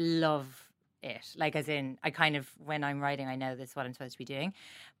love it. Like, as in, I kind of, when I'm writing, I know this is what I'm supposed to be doing.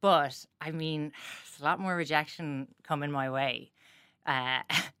 But I mean, there's a lot more rejection coming my way.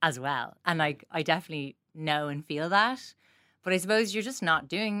 As well, and like, I definitely know and feel that, but I suppose you're just not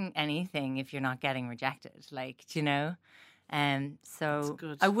doing anything if you're not getting rejected, like, do you know? So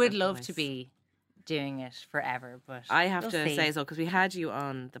I would love to be doing it forever, but I have to say so, because we had you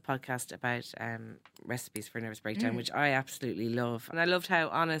on the podcast about recipes for nervous breakdown, which I absolutely love, and I loved how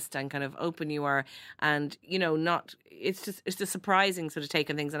honest and kind of open you are, and you know, it's a surprising sort of take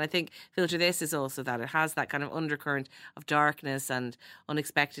on things. And I think Filter This is also that it has that kind of undercurrent of darkness and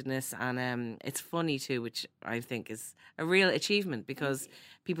unexpectedness, and it's funny too, which I think is a real achievement, because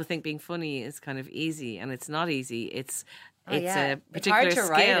people think being funny is kind of easy, and it's not easy. It's a particular it's hard to skill.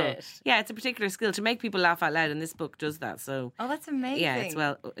 Write it. Yeah, it's a particular skill to make people laugh out loud, and this book does that. So that's amazing. Yeah,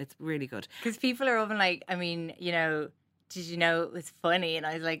 it's really good. Because people are often like, I mean, you know, did you know it was funny? And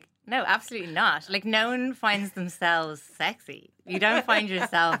I was like, No, absolutely not. Like, no one finds themselves sexy. You don't find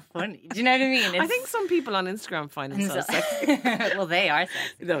yourself funny. Do you know what I mean? I think some people on Instagram find themselves sexy. Well, they are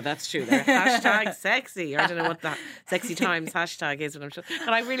sexy. No, that's true. They're hashtag sexy. I don't know what that sexy times hashtag is, but I'm sure.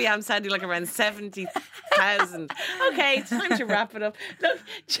 But I really am sounding like around 70,000. Okay, it's time to wrap it up. Look,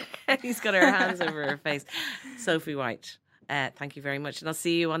 Jenny's got her hands over her face. Sophie White, thank you very much. And I'll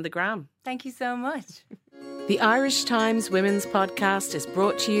see you on the gram. Thank you so much. The Irish Times Women's Podcast is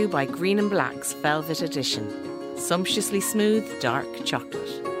brought to you by Green and Black's Velvet Edition. Sumptuously smooth, dark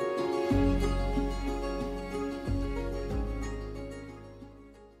chocolate.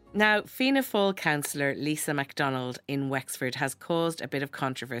 Now, Fianna Fáil councillor Lisa MacDonald in Wexford has caused a bit of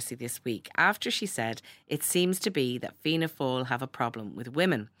controversy this week after she said it seems to be that Fianna Fáil have a problem with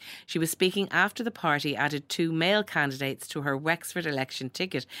women. She was speaking after the party added 2 male candidates to her Wexford election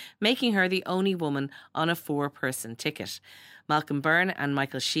ticket, making her the only woman on a 4-person ticket. Malcolm Byrne and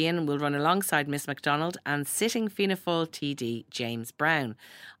Michael Sheehan will run alongside Miss MacDonald and sitting Fianna Fáil TD James Brown.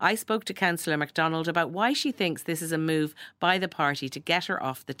 I spoke to Councillor MacDonald about why she thinks this is a move by the party to get her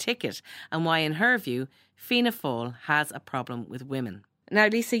off the ticket and why, in her view, Fianna Fáil has a problem with women. Now,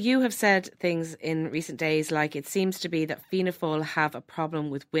 Lisa, you have said things in recent days like it seems to be that Fianna Fáil have a problem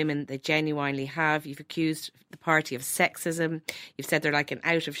with women. They genuinely have. You've accused the party of sexism. You've said they're like an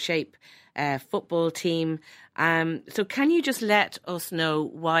out-of-shape football team. So can you just let us know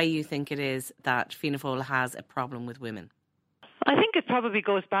why you think it is that Fianna Fáil has a problem with women? I think it probably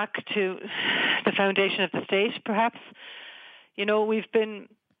goes back to the foundation of the state, perhaps. You know, we've been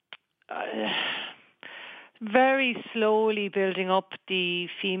very slowly building up the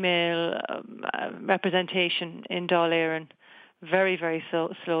female representation in Dáil Éireann. Very, very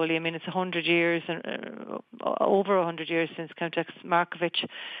slowly. I mean, it's 100 years, over 100 years since Countess Markievicz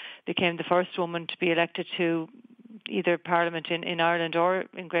became the first woman to be elected to either Parliament in Ireland or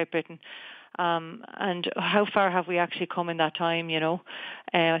in Great Britain. And how far have we actually come in that time, you know?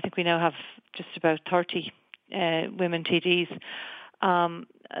 I think we now have just about 30 women TDs, 5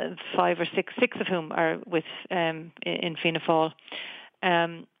 or 6 of whom are with in Fianna Fáil.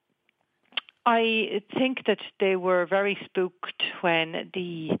 I think that they were very spooked when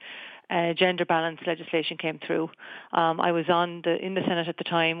the gender balance legislation came through. I was in the Senate at the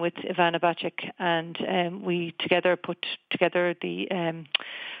time with Ivana Bacik, and we together put together the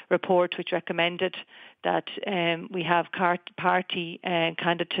report which recommended that we have party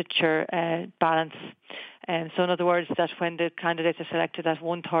candidature balance. So in other words, that when the candidates are selected, that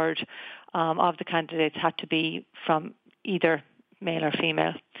 1/3 of the candidates had to be from either male or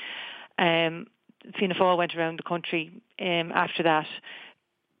female. Fianna Fáil went around the country after that,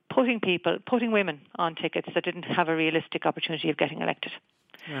 putting women on tickets that didn't have a realistic opportunity of getting elected.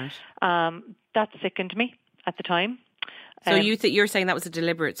 Right. That sickened me at the time. So you're saying that was a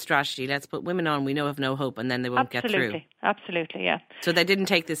deliberate strategy. Let's put women on, we know have no hope, and then they won't get through. Absolutely, yeah. So they didn't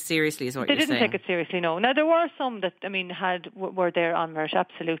take this seriously, is what you're saying? They didn't take it seriously, no. Now, there were some that, I mean, were there on merit,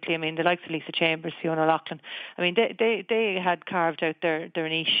 absolutely. I mean, the likes of Lisa Chambers, Fiona Loughlin. I mean, they had carved out their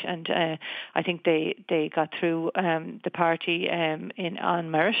niche, and I think they got through the party on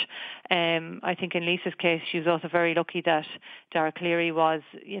merit. I think in Lisa's case, she was also very lucky that Dara Cleary was,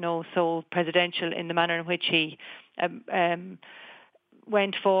 you know, so presidential in the manner in which he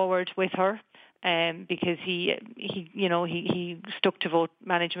went forward with her, because he stuck to vote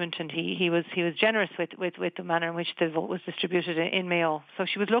management, and he was generous with the manner in which the vote was distributed in Mayo. So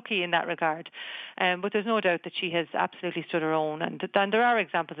she was lucky in that regard. But there's no doubt that she has absolutely stood her own, and there are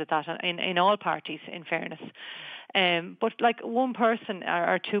examples of that in all parties, in fairness. But like one person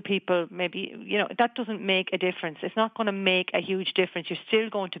or 2 people, maybe, you know, that doesn't make a difference. It's not going to make a huge difference. You're still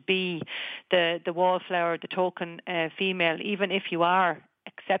going to be the wallflower, the token female, even if you are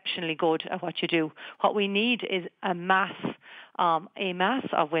exceptionally good at what you do. What we need is a mass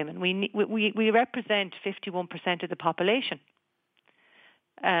of women. We represent 51% of the population.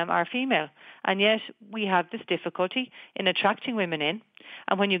 Are female, and yet we have this difficulty in attracting women in.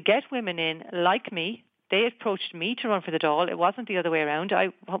 And when you get women in, like me, they approached me to run for the Dáil. It wasn't the other way around. I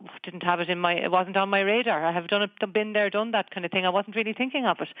didn't have it it wasn't on my radar. I have been there, done that kind of thing. I wasn't really thinking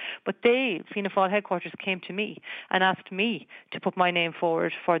of it. But Fianna Fáil headquarters came to me and asked me to put my name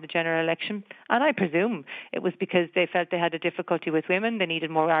forward for the general election. And I presume it was because they felt they had a difficulty with women. They needed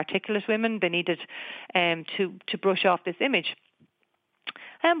more articulate women. They needed to brush off this image.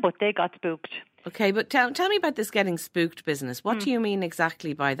 But they got spooked. Okay, but tell me about this getting spooked business. What do you mean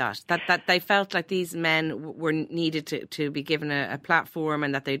exactly by that? That they felt like these men were needed to be given a platform,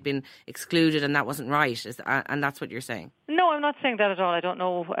 and that they'd been excluded, and that wasn't right, and that's what you're saying? No, I'm not saying that at all. I don't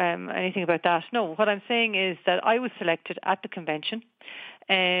know anything about that. No, what I'm saying is that I was selected at the convention.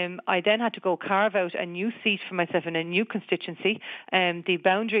 I then had to go carve out a new seat for myself in a new constituency. The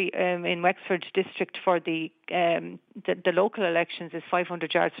boundary in Wexford district for the local elections is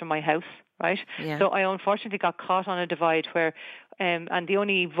 500 yards from my house, right? Yeah. So I unfortunately got caught on a divide where, and the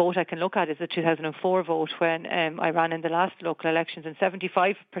only vote I can look at is the 2004 vote when I ran in the last local elections, and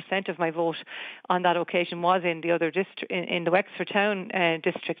 75% of my vote on that occasion was in the other district, in the Wexford Town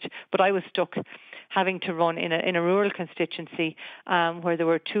district, but I was stuck having to run in a rural constituency where there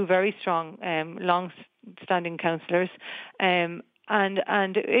were two very strong, long-standing councillors. And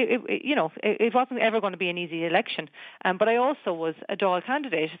it wasn't ever going to be an easy election. But I also was a Dáil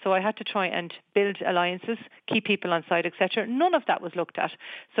candidate, so I had to try and build alliances, keep people on side, etc. None of that was looked at.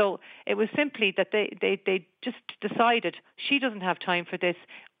 So it was simply that they just decided she doesn't have time for this.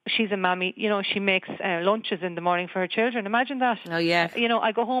 She's a mammy, she makes lunches in the morning for her children. Imagine that. Oh, yeah.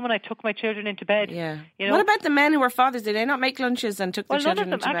 I go home and I took my children into bed. Yeah. What about the men who were fathers? Did they not make lunches and took the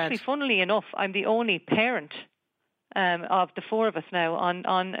children into bed? Well, none of them. Actually, funnily enough, I'm the only parent of the four of us now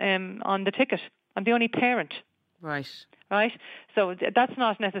on the ticket. I'm the only parent. Right. Right? So that's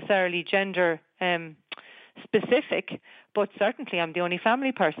not necessarily gender specific, but certainly I'm the only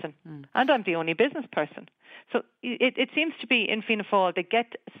family person and I'm the only business person. So it seems to be in Fianna Fáil, they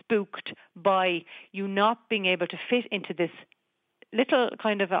get spooked by you not being able to fit into this little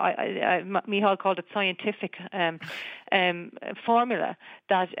kind of, Michal called it scientific formula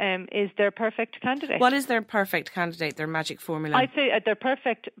that is their perfect candidate. What is their perfect candidate, their magic formula? I'd say their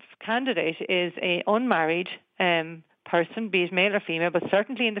perfect candidate is a unmarried person, be it male or female, but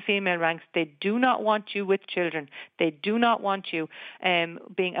certainly in the female ranks, they do not want you with children. They do not want you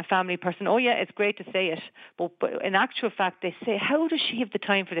being a family person. Oh yeah, it's great to say it, but in actual fact, they say, how does she have the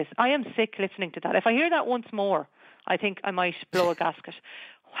time for this? I am sick listening to that. If I hear that once more, I think I might blow a gasket.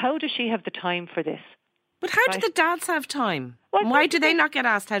 How does she have the time for this? But how do the dads have time? Well, why do they not get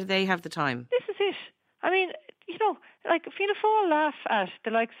asked how do they have the time? This is it. I mean, like Fianna Fáil laugh at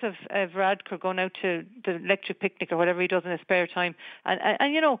the likes of Radker going out to the electric picnic or whatever he does in his spare time. And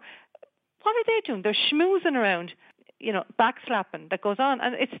what are they doing? They're schmoozing around, backslapping that goes on.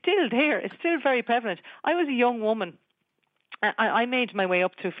 And it's still there. It's still very prevalent. I was a young woman. I made my way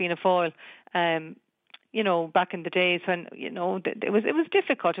up through Fianna Fáil, back in the days when, it was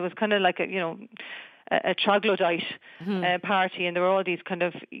difficult. It was kind of like a troglodyte party, and there were all these kind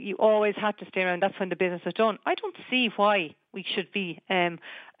of, you always had to stay around. That's when the business was done. I don't see why we should be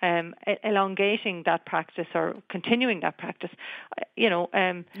elongating that practice or continuing that practice. You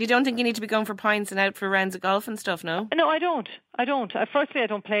don't think you need to be going for pints and out for rounds of golf and stuff, no? No, I don't. Firstly, I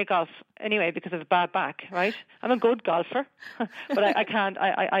don't play golf anyway because of a bad back, right? I'm a good golfer, but I can't,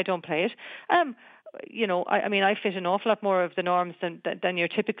 I don't play it. I fit an awful lot more of the norms than your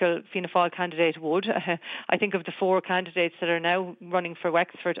typical Fianna Fáil candidate would. I think of the four candidates that are now running for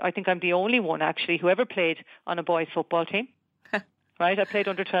Wexford, I think I'm the only one actually who ever played on a boys' football team. Right, I played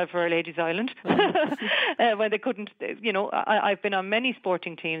under 12 for Ladies Island when they couldn't. I've been on many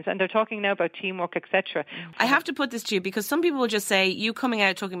sporting teams, and they're talking now about teamwork, etc. I have to put this to you because some people will just say you coming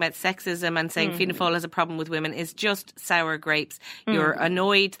out talking about sexism and saying Fianna Fáil has a problem with women is just sour grapes. You're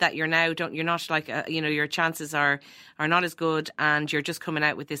annoyed that you're not like your chances are not as good, and you're just coming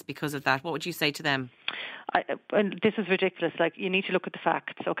out with this because of that. What would you say to them? This is ridiculous. Like, you need to look at the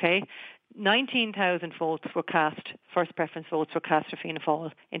facts, okay? 19,000 votes were cast, first preference votes were cast for Fianna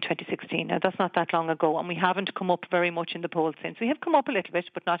Fáil in 2016. Now, that's not that long ago, and we haven't come up very much in the polls since. We have come up a little bit,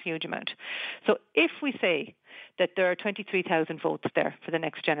 but not a huge amount. So if we say that there are 23,000 votes there for the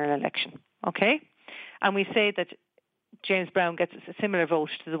next general election, okay, and we say that James Brown gets a similar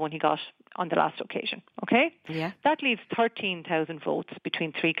vote to the one he got on the last occasion, okay? Yeah. That leaves 13,000 votes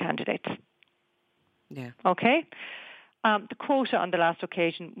between three candidates. Yeah. Okay? The quota on the last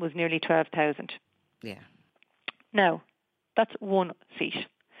occasion was nearly 12,000. Yeah. Now, that's one seat.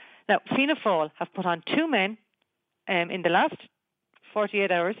 Now, Fianna Fáil have put on two men in the last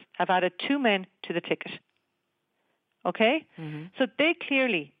 48 hours, have added two men to the ticket. Okay? Mm-hmm. So they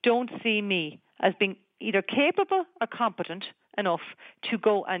clearly don't see me as being either capable or competent enough to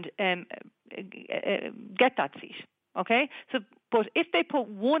go and get that seat. Okay? So, but if they put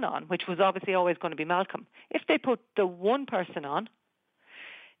one on, which was obviously always going to be Malcolm, if they put the one person on,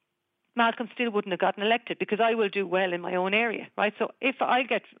 Malcolm still wouldn't have gotten elected because I will do well in my own area, right? So if I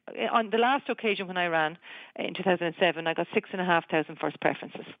get, on the last occasion when I ran in 2007, I got 6,500 first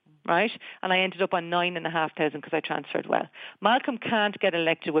preferences, right? And I ended up on 9,500 because I transferred well. Malcolm can't get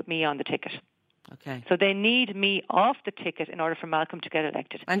elected with me on the ticket. Okay. So they need me off the ticket in order for Malcolm to get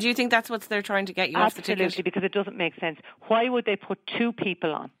elected. And do you think that's what they're trying to get you off the ticket? Absolutely, because it doesn't make sense. Why would they put two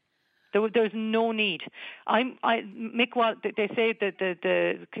people on? There's no need. Mick Wallace. They say that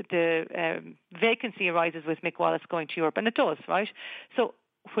the vacancy arises with Mick Wallace going to Europe, and it does, right? So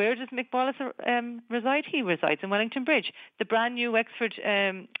where does Mick Wallace reside? He resides in Wellington Bridge. The brand new Wexford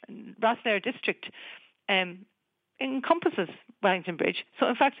Rosslare district encompasses Wellington Bridge. So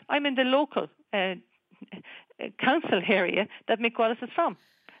in fact, I'm in the local council area that Mick Wallace is from.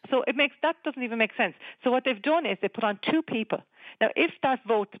 So that doesn't even make sense. So what they've done is they put on two people. Now, if that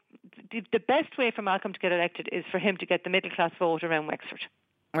vote, the best way for Malcolm to get elected is for him to get the middle class vote around Wexford.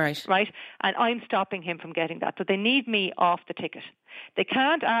 Right. And I'm stopping him from getting that. So they need me off the ticket. They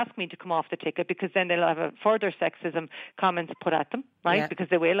can't ask me to come off the ticket because then they'll have a further sexism comments put at them, right? Yeah. Because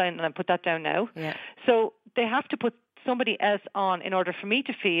they will, and I put that down now. Yeah. So they have to put somebody else on in order for me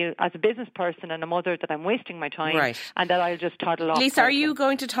to feel as a business person and a mother that I'm wasting my time and that I'll just toddle off. Lisa, are you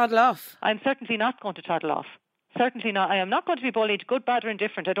going to toddle off? I'm certainly not going to toddle off. Certainly not. I am not going to be bullied, good, bad or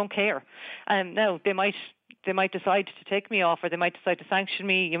indifferent. I don't care. No, they might decide to take me off, or they might decide to sanction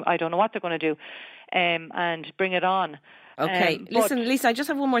me. I don't know what they're going to do, and bring it on. Okay, listen, Lisa, I just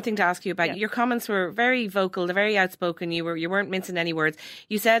have one more thing to ask you about. Yeah. Your comments were very vocal, they're very outspoken. You weren't mincing any words.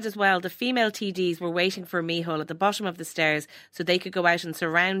 You said as well the female TDs were waiting for Micheál at the bottom of the stairs so they could go out and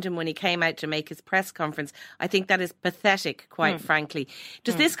surround him when he came out to make his press conference. I think that is pathetic, quite frankly.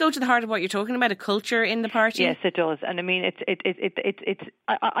 Does this go to the heart of what you're talking about, a culture in the party? Yes, it does. And I mean, if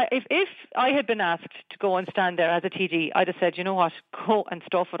I had been asked to go and stand there as a TD, I'd have said, you know what, go and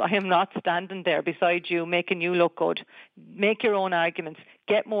stuff it. I am not standing there beside you making you look good. Make your own arguments.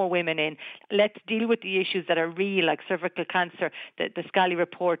 Get more women in. Let's deal with the issues that are real, like cervical cancer, the Scally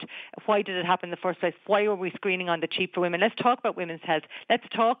report. Why did it happen in the first place? Why were we screening on the cheap for women? Let's talk about women's health. Let's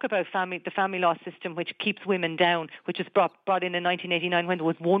talk about the family law system, which keeps women down, which was brought in 1989 when there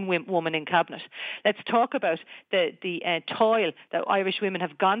was one woman in cabinet. Let's talk about the toil that Irish women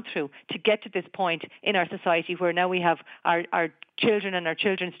have gone through to get to this point in our society where now we have our children and our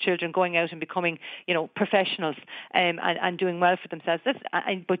children's children going out and becoming, professionals and doing well for themselves.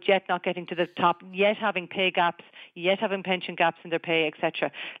 But yet not getting to the top, yet having pay gaps, yet having pension gaps in their pay,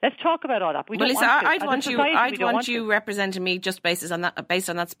 etc. Let's talk about all that. I'd want you representing me just based on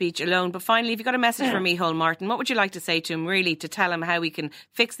that speech alone. But finally, if you've got a message for Micheál Martin, what would you like to say to him, really, to tell him how we can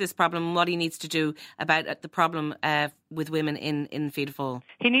fix this problem and what he needs to do about the problem with women in Fianna Fáil?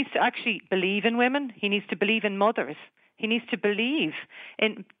 He needs to actually believe in women. He needs to believe in mothers. He needs to believe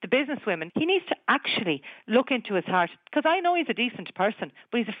in the businesswomen. He needs to actually look into his heart, because I know he's a decent person,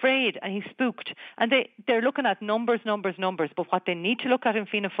 but he's afraid and he's spooked. And they're looking at numbers. But what they need to look at in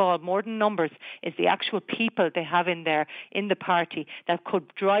Fianna Fáil, more than numbers, is the actual people they have in there, in the party, that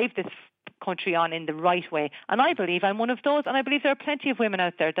could drive this country on in the right way. And I believe I'm one of those, and I believe there are plenty of women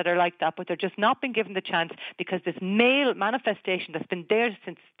out there that are like that, but they're just not been given the chance because this male manifestation that's been there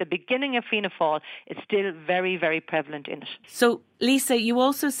since the beginning of Fianna Fáil is still very, very prevalent in it. So, Lisa, you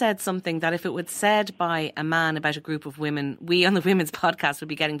also said something that if it was said by a man about a group of women, we on the Women's Podcast would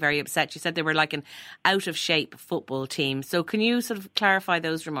be getting very upset. You said they were like an out-of-shape football team. So can you sort of clarify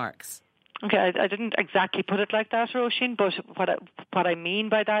those remarks? Okay, I didn't exactly put it like that, Roisin, but what I mean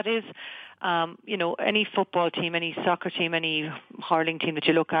by that is, any football team, any soccer team, any hurling team that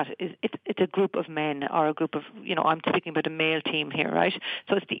you look at, it's a group of men, or a group of, I'm speaking about a male team here, right?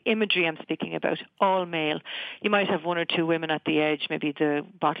 So it's the imagery I'm speaking about, all male. You might have one or two women at the edge, maybe the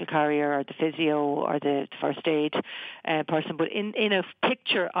bottle carrier or the physio or the first aid person, but in a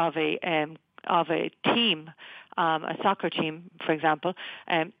picture of a team, a soccer team, for example,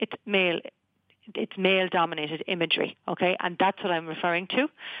 it's male-dominated imagery, okay? And that's what I'm referring to.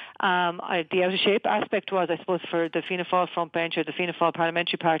 The out-of-shape aspect was, I suppose, for the Fianna Fáil front bench or the Fianna Fáil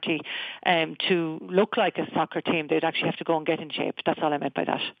parliamentary party to look like a soccer team, they'd actually have to go and get in shape. That's all I meant by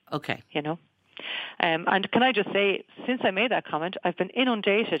that. Okay. And can I just say, since I made that comment, I've been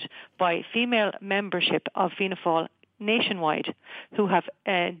inundated by female membership of Fianna Fáil nationwide who have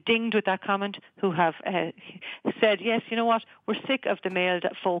dinged with that comment, who have said, yes, you know what, we're sick of the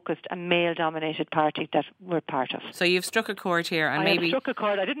male-focused and male-dominated party that we're part of. So you've struck a chord here. And I have struck a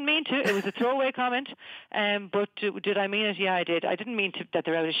chord. I didn't mean to. It was a throwaway comment. But did I mean it? Yeah, I did. I didn't mean that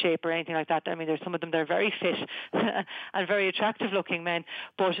they're out of shape or anything like that. I mean, there's some of them that are very fit and very attractive-looking men.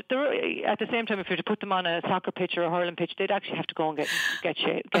 But at the same time, if you were to put them on a soccer pitch or a hurling pitch, they'd actually have to go and get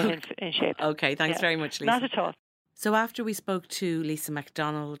in shape. Okay, thanks very much, Lisa. Not at all. So after we spoke to Lisa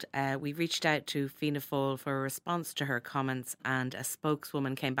MacDonald, we reached out to Fianna Fáil for a response to her comments, and a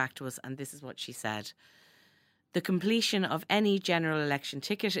spokeswoman came back to us, and this is what she said. The completion of any general election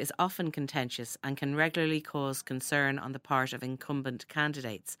ticket is often contentious and can regularly cause concern on the part of incumbent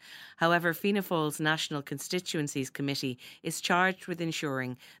candidates. However, Fianna Fáil's National Constituencies Committee is charged with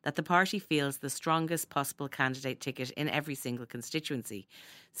ensuring that the party fields the strongest possible candidate ticket in every single constituency.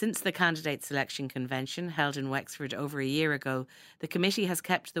 Since the candidate selection convention held in Wexford over a year ago, the committee has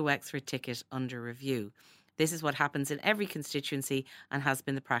kept the Wexford ticket under review. This is what happens in every constituency and has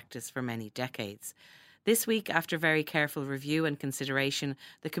been the practice for many decades. This week, after very careful review and consideration,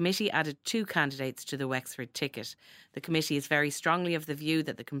 the committee added 2 candidates to the Wexford ticket. The committee is very strongly of the view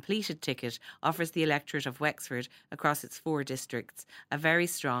that the completed ticket offers the electorate of Wexford across its 4 districts a very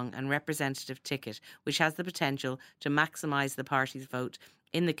strong and representative ticket which has the potential to maximise the party's vote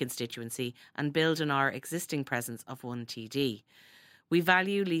in the constituency and build on our existing presence of 1 TD. We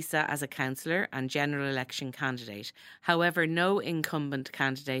value Lisa as a councillor and general election candidate. However, no incumbent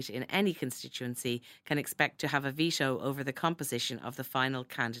candidate in any constituency can expect to have a veto over the composition of the final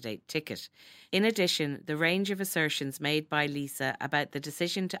candidate ticket. In addition, the range of assertions made by Lisa about the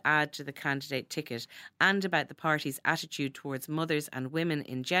decision to add to the candidate ticket and about the party's attitude towards mothers and women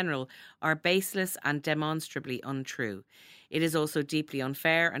in general are baseless and demonstrably untrue. It is also deeply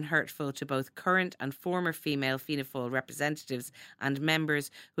unfair and hurtful to both current and former female Fianna Fáil representatives and members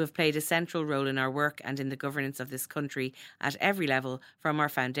who have played a central role in our work and in the governance of this country at every level, from our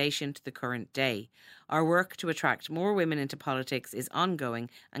foundation to the current day. Our work to attract more women into politics is ongoing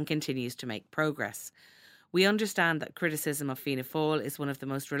and continues to make progress. We understand that criticism of Fianna Fáil is one of the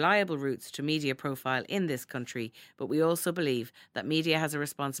most reliable routes to media profile in this country, but we also believe that media has a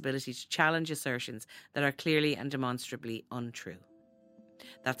responsibility to challenge assertions that are clearly and demonstrably untrue.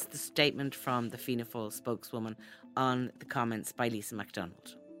 That's the statement from the Fianna Fáil spokeswoman on the comments by Lisa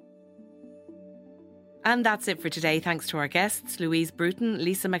MacDonald. And that's it for today. Thanks to our guests, Louise Bruton,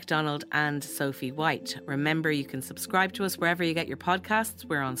 Lisa MacDonald and Sophie White. Remember, you can subscribe to us wherever you get your podcasts.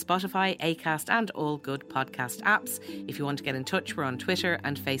 We're on Spotify, Acast and all good podcast apps. If you want to get in touch, we're on Twitter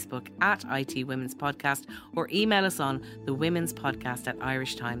and Facebook at IT Women's Podcast, or email us on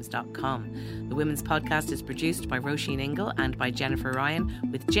thewomenspodcast@irishtimes.com. The Women's Podcast is produced by Roisin Ingle and by Jennifer Ryan,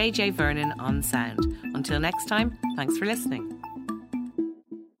 with JJ Vernon on sound. Until next time, thanks for listening.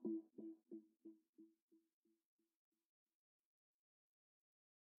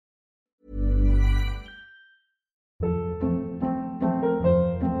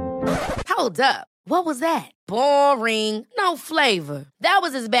 Hold up. What was that? Boring. No flavor. That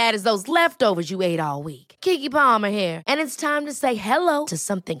was as bad as those leftovers you ate all week. Keke Palmer here. And it's time to say hello to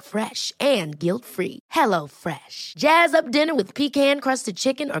something fresh and guilt-free. Hello Fresh. Jazz up dinner with pecan-crusted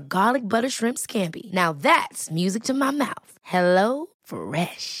chicken or garlic butter shrimp scampi. Now that's music to my mouth. Hello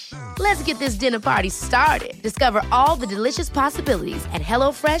Fresh. Let's get this dinner party started. Discover all the delicious possibilities at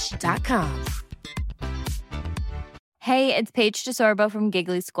hellofresh.com. Hey, it's Paige DeSorbo from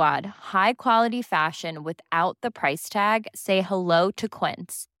Giggly Squad. High quality fashion without the price tag. Say hello to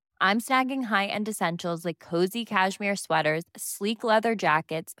Quince. I'm snagging high-end essentials like cozy cashmere sweaters, sleek leather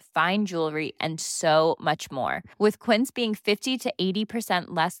jackets, fine jewelry, and so much more. With Quince being 50 to 80%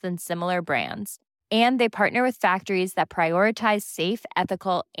 less than similar brands. And they partner with factories that prioritize safe,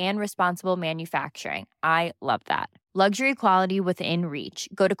 ethical, and responsible manufacturing. I love that. Luxury quality within reach.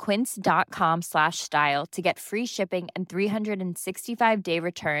 Go to quince.com/style to get free shipping and 365-day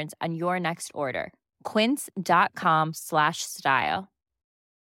returns on your next order. Quince.com/style.